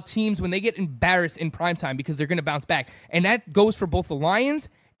worry about teams when they get embarrassed in primetime because they're going to bounce back. And that goes for both the Lions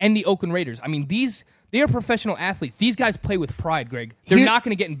and the Oakland Raiders. I mean, they are professional athletes. These guys play with pride, Greg. They're not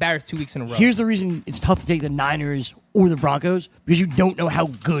going to get embarrassed 2 weeks in a row. Here's the reason it's tough to take the Niners or the Broncos, because you don't know how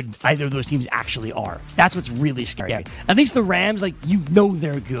good either of those teams actually are. That's what's really scary. At least the Rams,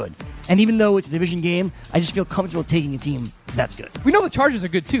 they're good. And even though it's a division game, I just feel comfortable taking a team that's good. We know the Chargers are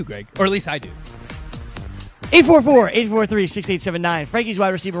good too, Greg. Or at least I do. 844-843-6879. Frankie's wide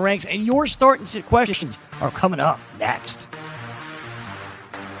receiver ranks, and your start and sit questions are coming up next.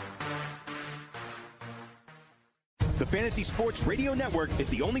 The Fantasy Sports Radio Network is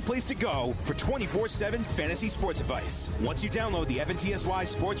the only place to go for 24/7 fantasy sports advice. Once you download the FNTSY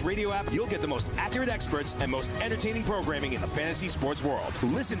Sports Radio app, you'll get the most accurate experts and most entertaining programming in the fantasy sports world.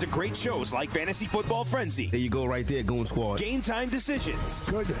 Listen to great shows like Fantasy Football Frenzy. There you go right there, Goon Squad. Game Time Decisions.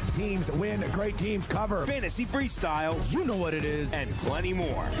 Good teams win, great teams cover. Fantasy Freestyle. You know what it is. And plenty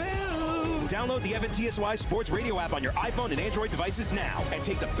more. Download the FNTSY Sports Radio app on your iPhone and Android devices now and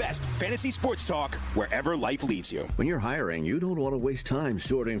take the best fantasy sports talk wherever life leads you. When you're hiring, you don't want to waste time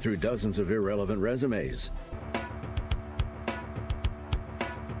sorting through dozens of irrelevant resumes.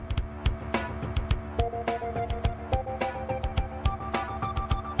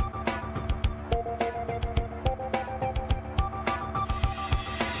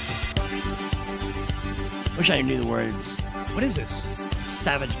 Wish I knew the words. What is this? It's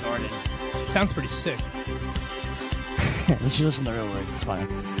Savage Garden. Sounds pretty sick. You should listen to the real words. It's fun.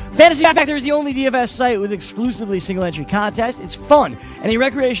 Fantasy Factor is the only DFS site with exclusively single-entry contests. It's fun and a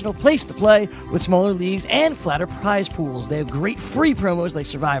recreational place to play with smaller leagues and flatter prize pools. They have great free promos like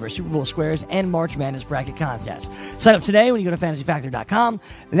Survivor, Super Bowl Squares, and March Madness bracket contests. Sign up today when you go to fantasyfactor.com.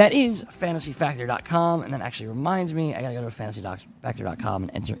 That is fantasyfactor.com. And that actually reminds me, I got to go to fantasyfactor.com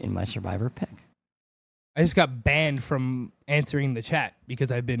and enter in my Survivor pick. I just got banned from answering the chat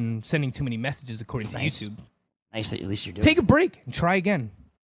because I've been sending too many messages according to YouTube. Nice that at least you're doing Take a break and try again.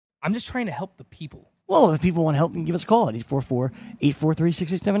 I'm just trying to help the people. Well, if people want help, you can give us a call at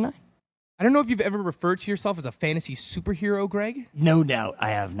 844-843-6879. I don't know if you've ever referred to yourself as a fantasy superhero, Greg. No doubt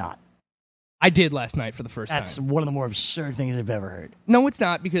I have not. I did last night for the first time. That's one of the more absurd things I've ever heard. No, it's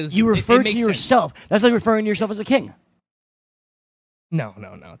not, because you refer to makes yourself. Sense. That's like referring to yourself as a king. No,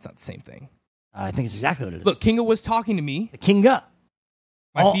 it's not the same thing. I think it's exactly what it is. Look, Kinga was talking to me. The Kinga.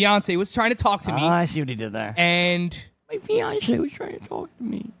 My fiance was trying to talk to me. I see what he did there. And my fiance was trying to talk to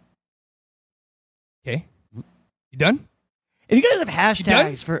me. Okay. You done? If you guys have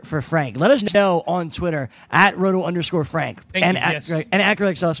hashtags for Frank, let us know on Twitter at @roto_Frank and at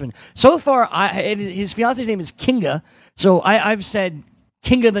Greg Sussman. So far, his fiance's name is Kinga, so I've said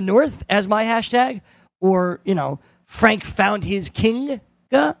Kinga the North as my hashtag, or Frank found his Kinga.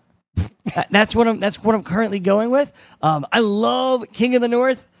 That's what I'm currently going with. I love King of the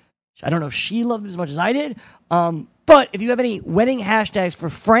North. I don't know if she loved it as much as I did. But if you have any wedding hashtags for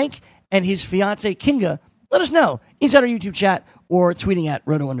Frank and his fiance Kinga, let us know inside our YouTube chat or tweeting at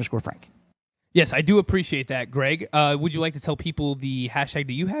 @roto_Frank. Yes, I do appreciate that, Greg. Would you like to tell people the hashtag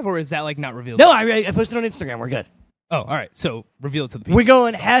that you have, or is that not revealed? No, I posted on Instagram. We're good. Oh, all right. So reveal it to the people. We're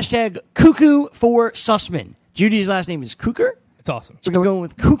going hashtag Cuckoo for Sussman. Judy's last name is Cooker. It's awesome. So we're going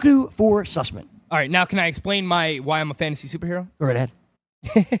with Cuckoo for Sussman. All right, now can I explain why I'm a fantasy superhero? Go right ahead.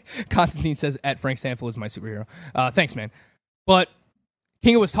 Constantine says at Frank Stanfield is my superhero. Thanks, man. But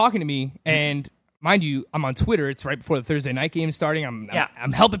Kinga was talking to me, and mind you, I'm on Twitter. It's right before the Thursday night game starting.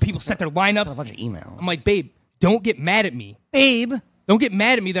 I'm helping people set their lineups. A bunch of emails. I'm like, babe, don't get mad at me. Babe. Don't get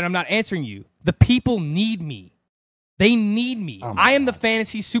mad at me that I'm not answering you. The people need me. They need me. I am the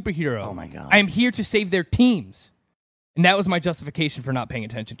fantasy superhero. Oh, my God. I am here to save their teams. And that was my justification for not paying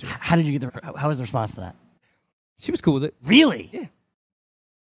attention to it. How did you get how was the response to that? She was cool with it. Really? Yeah. I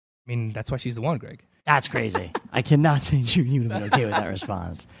mean, that's why she's the one, Greg. That's crazy. I cannot say you would have been okay with that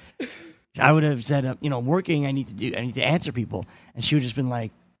response. I would have said, I'm working. I need to answer people, and she would have just been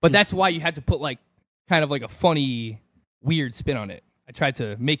like. But that's why you had to put kind of a funny, weird spin on it. I tried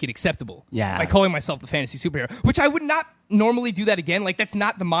to make it acceptable Yeah. by calling myself the fantasy superhero, which I would not normally do that again. Like, that's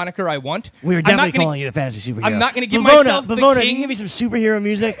not the moniker I want. We were definitely calling you the fantasy superhero. I'm not going to give myself the Bavona, king. can you give me some superhero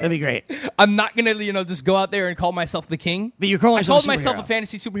music? That'd be great. I'm not going to, just go out there and call myself the king. But you're calling I yourself called myself a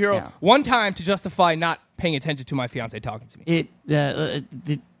fantasy superhero one time to justify not paying attention to my fiance talking to me.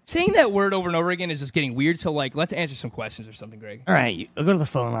 Saying that word over and over again is just getting weird. So, let's answer some questions or something, Greg. All right, I'll go to the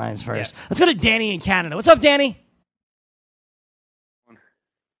phone lines first. Let's go to Danny in Canada. What's up, Danny?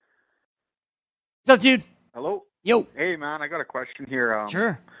 What's up, dude? Hello. Yo. Hey, man, I got a question here.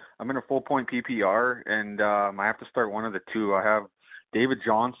 Sure. I'm in a full-point PPR, and I have to start one of the two. I have David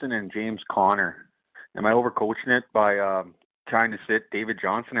Johnson and James Conner. Am I overcoaching it by trying to sit David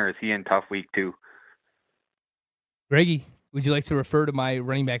Johnson, or is he in tough week 2? Greggy, would you like to refer to my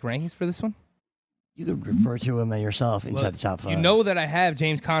running back rankings for this one? You could refer to him yourself inside the top 5. You know that I have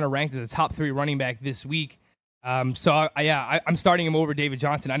James Conner ranked as a top 3 running back this week. I'm starting him over David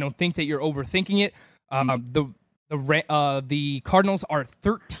Johnson. I don't think that you're overthinking it. The Cardinals are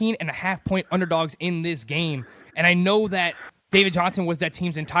 13.5-point underdogs in this game, and I know that David Johnson was that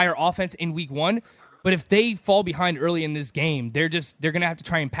team's entire offense in week 1. But if they fall behind early in this game, they're going to have to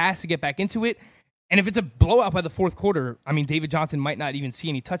try and pass to get back into it. And if it's a blowout by the fourth quarter, I mean, David Johnson might not even see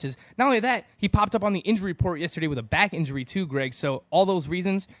any touches. Not only that, he popped up on the injury report yesterday with a back injury too, Greg. So all those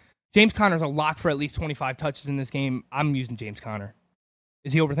reasons, James Conner's a lock for at least 25 touches in this game. I'm using James Conner.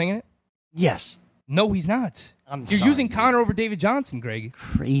 Is he overthinking it? Yes. No, he's not. You're using Conner over David Johnson, Greg.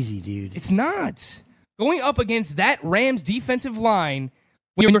 Crazy, dude. It's not. Going up against that Rams defensive line,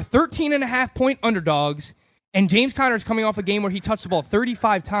 when you're 13.5-point underdogs, and James Conner's coming off a game where he touched the ball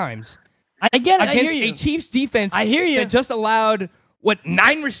 35 times. I get it. Against I hear you. a Chiefs defense I hear you. that just allowed,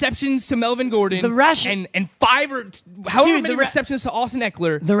 9 receptions to Melvin Gordon and 5 or however many receptions to Austin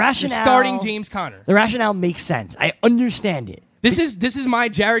Eckler. The rationale, you're starting James Conner. The rationale makes sense. I understand it. This is my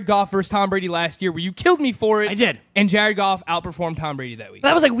Jared Goff versus Tom Brady last year where you killed me for it. I did. And Jared Goff outperformed Tom Brady that week.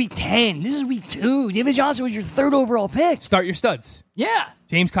 That was like week 10. This is week 2. David Johnson was your 3rd overall pick. Start your studs. Yeah.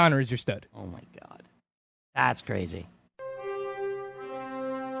 James Conner is your stud. Oh, my God. That's crazy.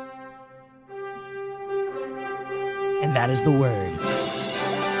 And that is the word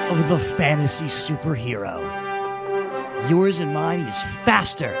of the fantasy superhero. Yours and mine, he is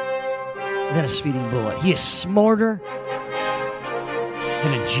faster than a speeding bullet. He is smarter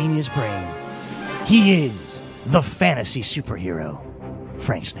than a genius brain. He is the fantasy superhero,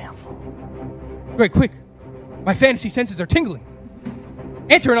 Frank Stanfield. Greg, quick. My fantasy senses are tingling.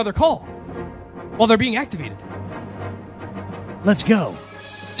 Answer another call while they're being activated. Let's go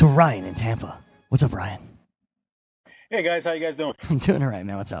to Ryan in Tampa. What's up, Ryan? Hey, guys. How you guys doing? I'm doing all right,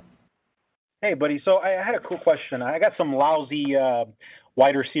 man. What's up? Hey, buddy. So I had a cool question. I got some lousy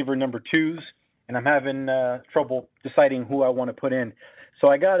wide receiver number 2s, and I'm having trouble deciding who I want to put in.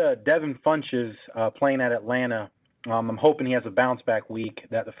 So I got Devin Funches playing at Atlanta. I'm hoping he has a bounce-back week,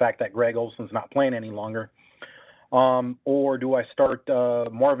 the fact that Greg Olson's not playing any longer. Or do I start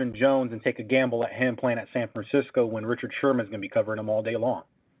Marvin Jones and take a gamble at him playing at San Francisco when Richard Sherman's going to be covering him all day long?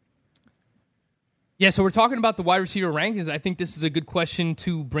 Yeah, so we're talking about the wide receiver rankings. I think this is a good question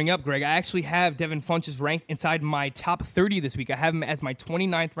to bring up, Greg. I actually have Devin Funches ranked inside my top 30 this week. I have him as my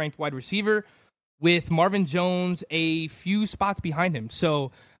 29th ranked wide receiver with Marvin Jones a few spots behind him.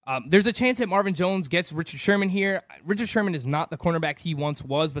 So there's a chance that Marvin Jones gets Richard Sherman here. Richard Sherman is not the cornerback he once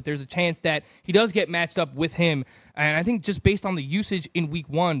was, but there's a chance that he does get matched up with him. And I think just based on the usage in week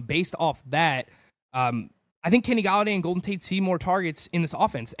 1, based off that, I think Kenny Golladay and Golden Tate see more targets in this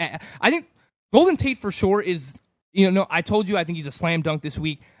offense. I think Golden Tate for sure is, I told you I think he's a slam dunk this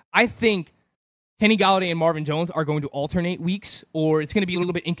week. I think Kenny Golladay and Marvin Jones are going to alternate weeks, or it's going to be a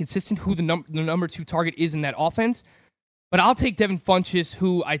little bit inconsistent who the number 2 target is in that offense. But I'll take Devin Funches,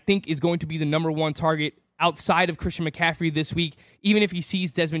 who I think is going to be the number 1 target outside of Christian McCaffrey this week, even if he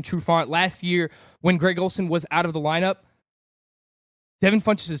sees Desmond Trufant. Last year, when Greg Olsen was out of the lineup, Devin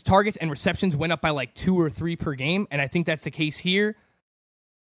Funches' targets and receptions went up by 2 or 3 per game, and I think that's the case here.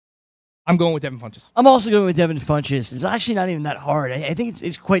 I'm going with Devin Funches. I'm also going with Devin Funches. It's actually not even that hard. I think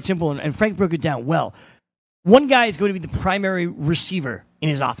it's quite simple, and Frank broke it down well. One guy is going to be the primary receiver in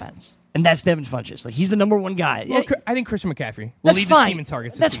his offense, and that's Devin Funches. He's the number 1 guy. Well, I think Christian McCaffrey will lead the team in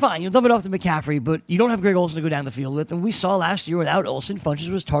targets. That's fine. You'll dump it off to McCaffrey, but you don't have Greg Olsen to go down the field with. And we saw last year without Olsen,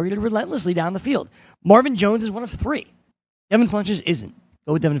 Funches was targeted relentlessly down the field. Marvin Jones is one of 3. Devin Funches isn't.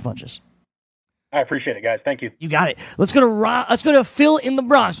 Go with Devin Funches. I appreciate it, guys. Thank you. You got it. Let's go to Phil in the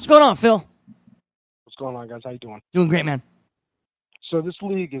Bronx. What's going on, Phil? What's going on, guys? How you doing? Doing great, man. So this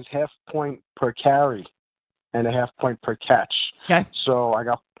league is 0.5 point per carry and 0.5 point per catch. Okay. So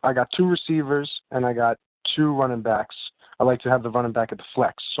I got 2 receivers and I got 2 running backs. I like to have the running back at the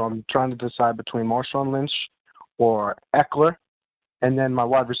flex. So I'm trying to decide between Marshawn Lynch or Eckler, and then my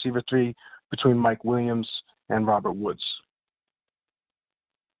wide receiver 3 between Mike Williams and Robert Woods.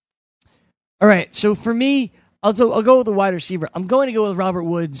 All right, so for me, I'll go with the wide receiver. I'm going to go with Robert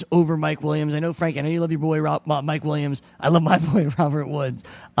Woods over Mike Williams. I know, Frank, I know you love your boy Mike Williams. I love my boy Robert Woods.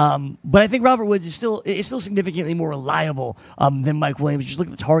 But I think Robert Woods is still significantly more reliable than Mike Williams. Just look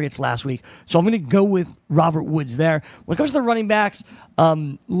at the targets last week. So I'm going to go with Robert Woods there. When it comes to the running backs,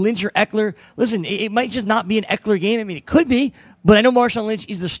 Lynch or Eckler, listen, it might just not be an Eckler game. I mean, it could be, but I know Marshawn Lynch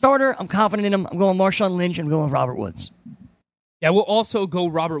is the starter. I'm confident in him. I'm going Marshawn Lynch. I'm going with Robert Woods. Yeah, we'll also go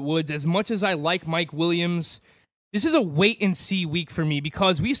Robert Woods. As much as I like Mike Williams, this is a wait-and-see week for me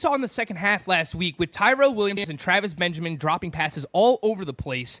because we saw in the second half last week with Tyrell Williams and Travis Benjamin dropping passes all over the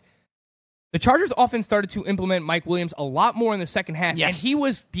place, the Chargers often started to implement Mike Williams a lot more in the second half, and he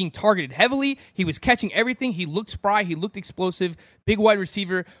was being targeted heavily. He was catching everything. He looked spry. He looked explosive. Big wide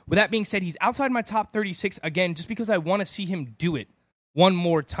receiver. With that being said, he's outside my top 36 again just because I want to see him do it one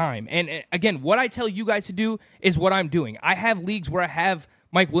more time. And again, what I tell you guys to do is what I'm doing. I have leagues where I have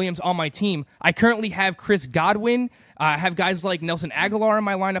Mike Williams on my team. I currently have Chris Godwin. I have guys like Nelson Aguilar in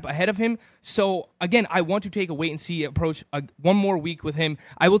my lineup ahead of him. So, again, I want to take a wait-and-see approach one more week with him.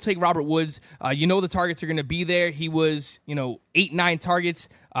 I will take Robert Woods. The targets are going to be there. He was, 8-9 targets.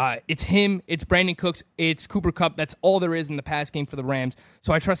 It's him. It's Brandon Cooks. It's Cooper Kupp. That's all there is in the pass game for the Rams.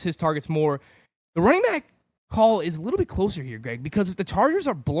 So I trust his targets more. The running back call is a little bit closer here, Greg, because if the Chargers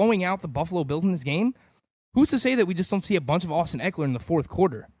are blowing out the Buffalo Bills in this game, who's to say that we just don't see a bunch of Austin Eckler in the fourth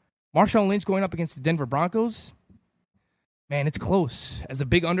quarter? Marshawn Lynch going up against the Denver Broncos? Man, it's close. As a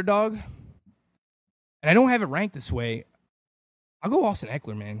big underdog, and I don't have it ranked this way, I'll go Austin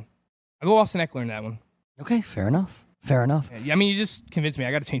Eckler, man. I'll go Austin Eckler in that one. Okay, fair enough. Fair enough. Yeah, I mean, you just convinced me.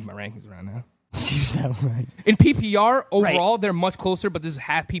 I got to change my rankings around now. Seems that way. In PPR, overall, they're much closer, but this is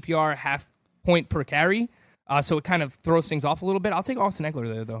half PPR, half point per carry. So it kind of throws things off a little bit. I'll take Austin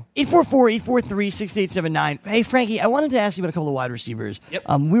Eckler there, though. 844-843-6879. Hey, Frankie, I wanted to ask you about a couple of wide receivers. Yep.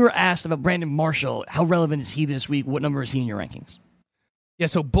 We were asked about Brandon Marshall. How relevant is he this week? What number is he in your rankings? Yeah,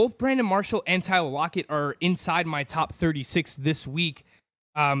 so both Brandon Marshall and Tyler Lockett are inside my top 36 this week.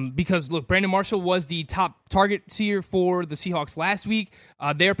 Because, look, Brandon Marshall was the top target seer for the Seahawks last week.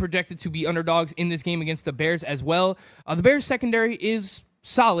 They're projected to be underdogs in this game against the Bears as well. The Bears' secondary is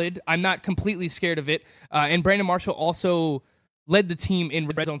solid. I'm not completely scared of it. And Brandon Marshall also led the team in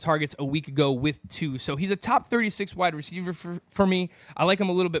red zone targets a week ago with 2. So he's a top 36 wide receiver for me. I like him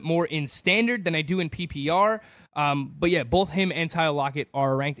a little bit more in standard than I do in PPR. But yeah, both him and Tyler Lockett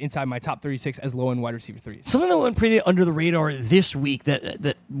are ranked inside my top 36 as low-end wide receiver 3s. Something that went pretty under the radar this week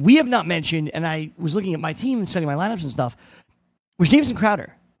that we have not mentioned, and I was looking at my team and setting my lineups and stuff, was Jamison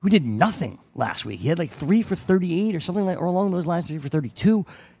Crowder, who did nothing last week. He had like 3 for 38 or something or along those lines, 3 for 32.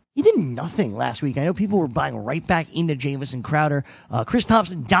 He did nothing last week. I know people were buying right back into Jamison Crowder. Chris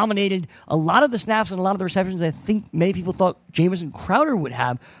Thompson dominated a lot of the snaps and a lot of the receptions I think many people thought Jamison Crowder would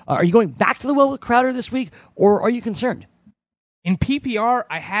have. Are you going back to the well with Crowder this week, or are you concerned? In PPR,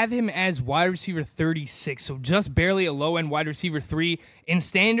 I have him as wide receiver 36, so just barely a low-end wide receiver 3. In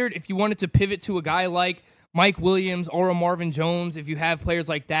standard, if you wanted to pivot to a guy like Mike Williams or a Marvin Jones, if you have players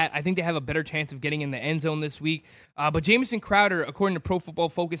like that, I think they have a better chance of getting in the end zone this week. But Jamison Crowder, according to Pro Football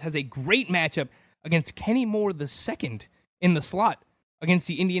Focus, has a great matchup against Kenny Moore II in the slot against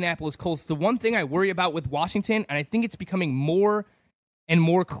the Indianapolis Colts. The one thing I worry about with Washington, and I think it's becoming more and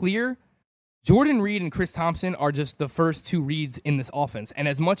more clear, Jordan Reed and Chris Thompson are just the first 2 reads in this offense. And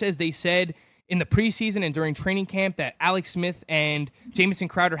as much as they said in the preseason and during training camp that Alex Smith and Jamison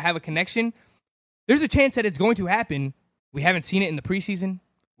Crowder have a connection, there's a chance that it's going to happen. We haven't seen it in the preseason.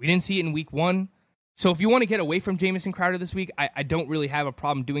 We didn't see it in week 1. So if you want to get away from Jamison Crowder this week, I don't really have a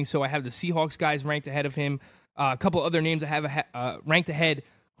problem doing so. I have the Seahawks guys ranked ahead of him. A couple other names I have ranked ahead.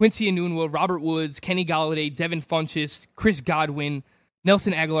 Quincy Enunwa, Robert Woods, Kenny Golladay, Devin Funchess, Chris Godwin,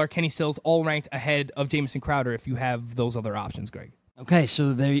 Nelson Aguilar, Kenny Stills, all ranked ahead of Jamison Crowder if you have those other options, Greg. Okay,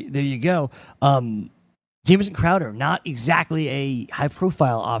 so there you go. Jamison Crowder, not exactly a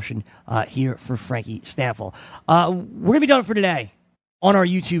high-profile option here for Frankie Stanfill. We're going to be done for today on our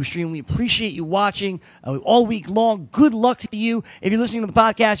YouTube stream. We appreciate you watching all week long. Good luck to you. If you're listening to the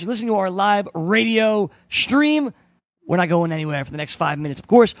podcast, you're listening to our live radio stream, We're not going anywhere for the next 5 minutes. Of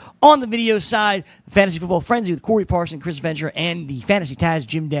course, on the video side, Fantasy Football Frenzy with Corey Parson, Chris Venture, and the Fantasy Taz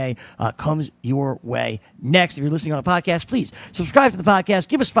Jim Day comes your way next. If you're listening on a podcast, please subscribe to the podcast,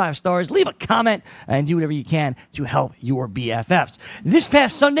 give us 5 stars, leave a comment, and do whatever you can to help your BFFs. This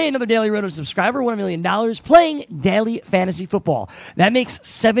past Sunday, another Daily Roto subscriber won $1 million playing daily fantasy football. That makes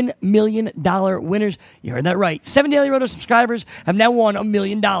 $7 million winners. You heard that right. 7 Daily Roto subscribers have now won $1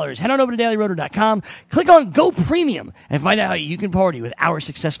 million. Head on over to dailyroto.com, click on Go Premium, and find out how you can party with our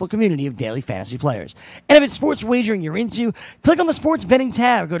successful community of daily fantasy players. And if it's sports wagering you're into, click on the sports betting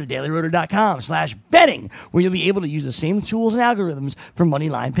tab, go to dailyroto.com/betting, where you'll be able to use the same tools and algorithms for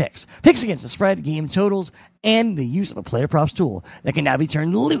moneyline picks. Picks against the spread, game totals, and the use of a player props tool that can now be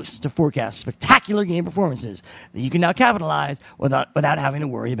turned loose to forecast spectacular game performances that you can now capitalize without having to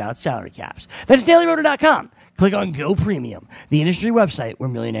worry about salary caps. That's dailyroto.com. Click on Go Premium, the industry website where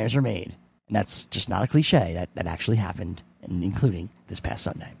millionaires are made. And that's just not a cliche. That actually happened, and including this past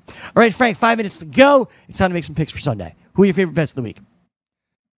Sunday. All right, Frank, 5 minutes to go. It's time to make some picks for Sunday. Who are your favorite bets of the week?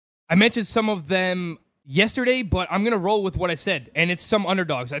 I mentioned some of them yesterday, but I'm going to roll with what I said, and it's some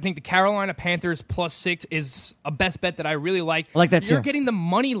underdogs. I think the Carolina Panthers +6 is a best bet that I really like. I like that too. You're getting the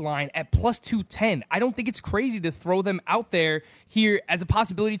money line at +210. I don't think it's crazy to throw them out there here as a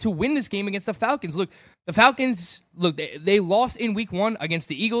possibility to win this game against the Falcons. Look, the Falcons, they lost in week 1 against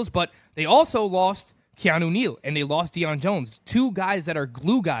the Eagles, but they also lost Keanu Neal, and they lost Deion Jones, 2 guys that are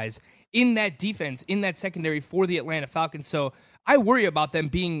glue guys in that defense, in that secondary for the Atlanta Falcons. So I worry about them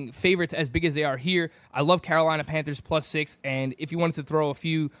being favorites as big as they are here. I love Carolina Panthers +6, and if you wanted to throw a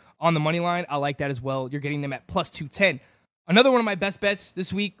few on the money line, I like that as well. You're getting them at +210. Another one of my best bets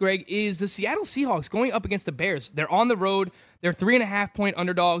this week, Greg, is the Seattle Seahawks going up against the Bears. They're on the road. They're 3.5-point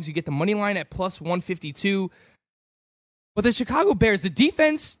underdogs. You get the money line at +152. But the Chicago Bears, the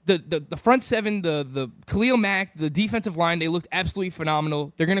defense, the front seven, the Khalil Mack, the defensive line, they looked absolutely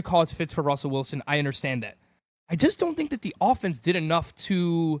phenomenal. They're going to cause fits for Russell Wilson. I understand that. I just don't think that the offense did enough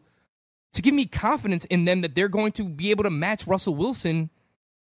to give me confidence in them that they're going to be able to match Russell Wilson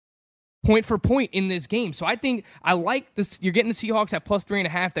point for point in this game. So I think I like this. You're getting the Seahawks at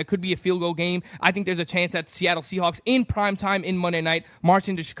 +3.5. That could be a field goal game. I think there's a chance that Seattle Seahawks in primetime in Monday night march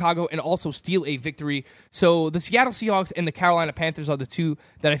into Chicago and also steal a victory. So the Seattle Seahawks and the Carolina Panthers are the 2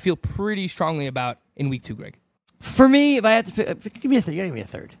 that I feel pretty strongly about in week 2, Greg. For me, if I had to pick, give me a third. Give me a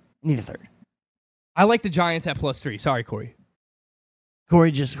third. I need a third. I like the Giants at +3. Sorry, Corey.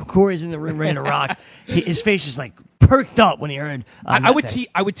 Corey's in the room ready to rock. His face is like perked up when he heard. I would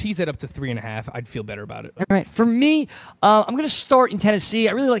tease that up to 3.5. I'd feel better about it. All right, for me, I'm going to start in Tennessee.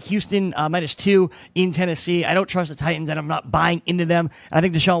 I really like Houston -2 in Tennessee. I don't trust the Titans, and I'm not buying into them. I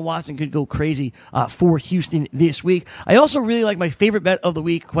think Deshaun Watson could go crazy for Houston this week. I also really like my favorite bet of the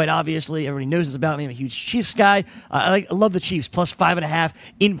week. Quite obviously, everybody knows this about me. I'm a huge Chiefs guy. I love the Chiefs +5.5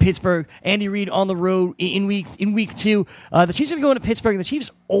 in Pittsburgh. Andy Reid on the road in week 2. The Chiefs are going to go into Pittsburgh. The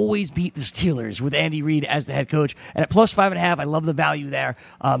Chiefs always beat the Steelers with Andy Reid as the head coach. And at +5.5, I love the value there.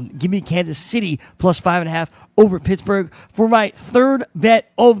 Give me Kansas City +5.5 over Pittsburgh for my third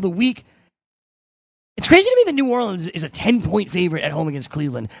bet of the week. It's crazy to me that New Orleans is a 10-point favorite at home against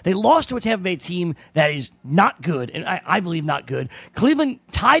Cleveland. They lost to a Tampa Bay team that is not good, and I believe not good. Cleveland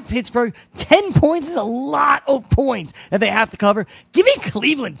tied Pittsburgh. 10 points is a lot of points that they have to cover. Give me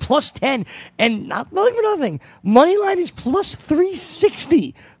Cleveland +10, and nothing for nothing. Money line is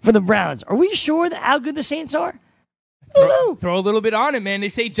 +360 for the Browns. Are we sure how good the Saints are? Throw a little bit on it, man. They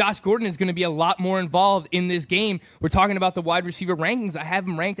say Josh Gordon is going to be a lot more involved in this game. We're talking about the wide receiver rankings. I have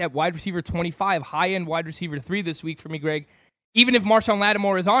him ranked at wide receiver 25, high-end wide receiver 3 this week for me, Greg. Even if Marshawn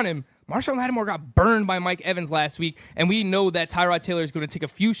Lattimore is on him, Marshawn Lattimore got burned by Mike Evans last week, and we know that Tyrod Taylor is going to take a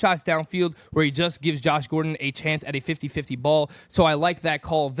few shots downfield where he just gives Josh Gordon a chance at a 50-50 ball. So I like that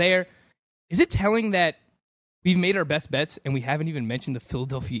call there. Is it telling that we've made our best bets and we haven't even mentioned the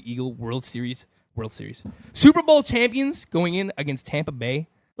Philadelphia Eagle World Series? Super Bowl champions going in against Tampa Bay.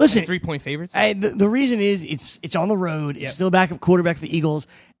 Listen, 3-point favorites. The reason is it's on the road. It's still a backup quarterback for the Eagles.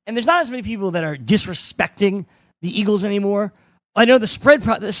 And there's not as many people that are disrespecting the Eagles anymore. I know the spread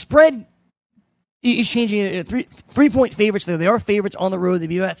is changing. 3-point favorites. They are favorites on the road. They'd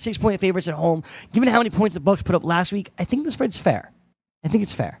be about 6-point favorites at home. Given how many points the Bucs put up last week, I think the spread's fair. I think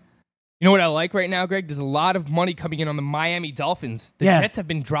it's fair. You know what I like right now, Greg? There's a lot of money coming in on the Miami Dolphins. The Jets have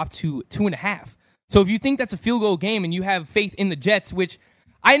been dropped to 2.5. So if you think that's a field goal game and you have faith in the Jets, which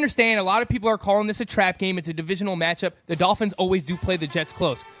I understand a lot of people are calling this a trap game. It's a divisional matchup. The Dolphins always do play the Jets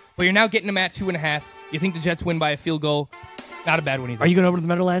close. But you're now getting them at 2.5. You think the Jets win by a field goal. Not a bad one either. Are you going over to the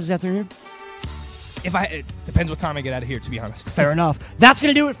Meadowlands this afternoon? It depends what time I get out of here, to be honest. Fair enough. That's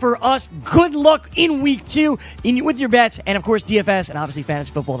going to do it for us. Good luck in week 2 with your bets, and of course DFS and obviously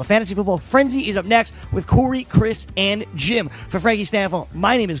fantasy football. The Fantasy Football Frenzy is up next with Corey, Chris, and Jim. For Frankie Stanfield,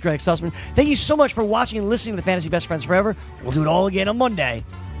 my name is Greg Sussman. Thank you so much for watching and listening to the Fantasy Best Friends Forever. We'll do it all again on Monday.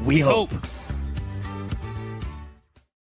 We hope.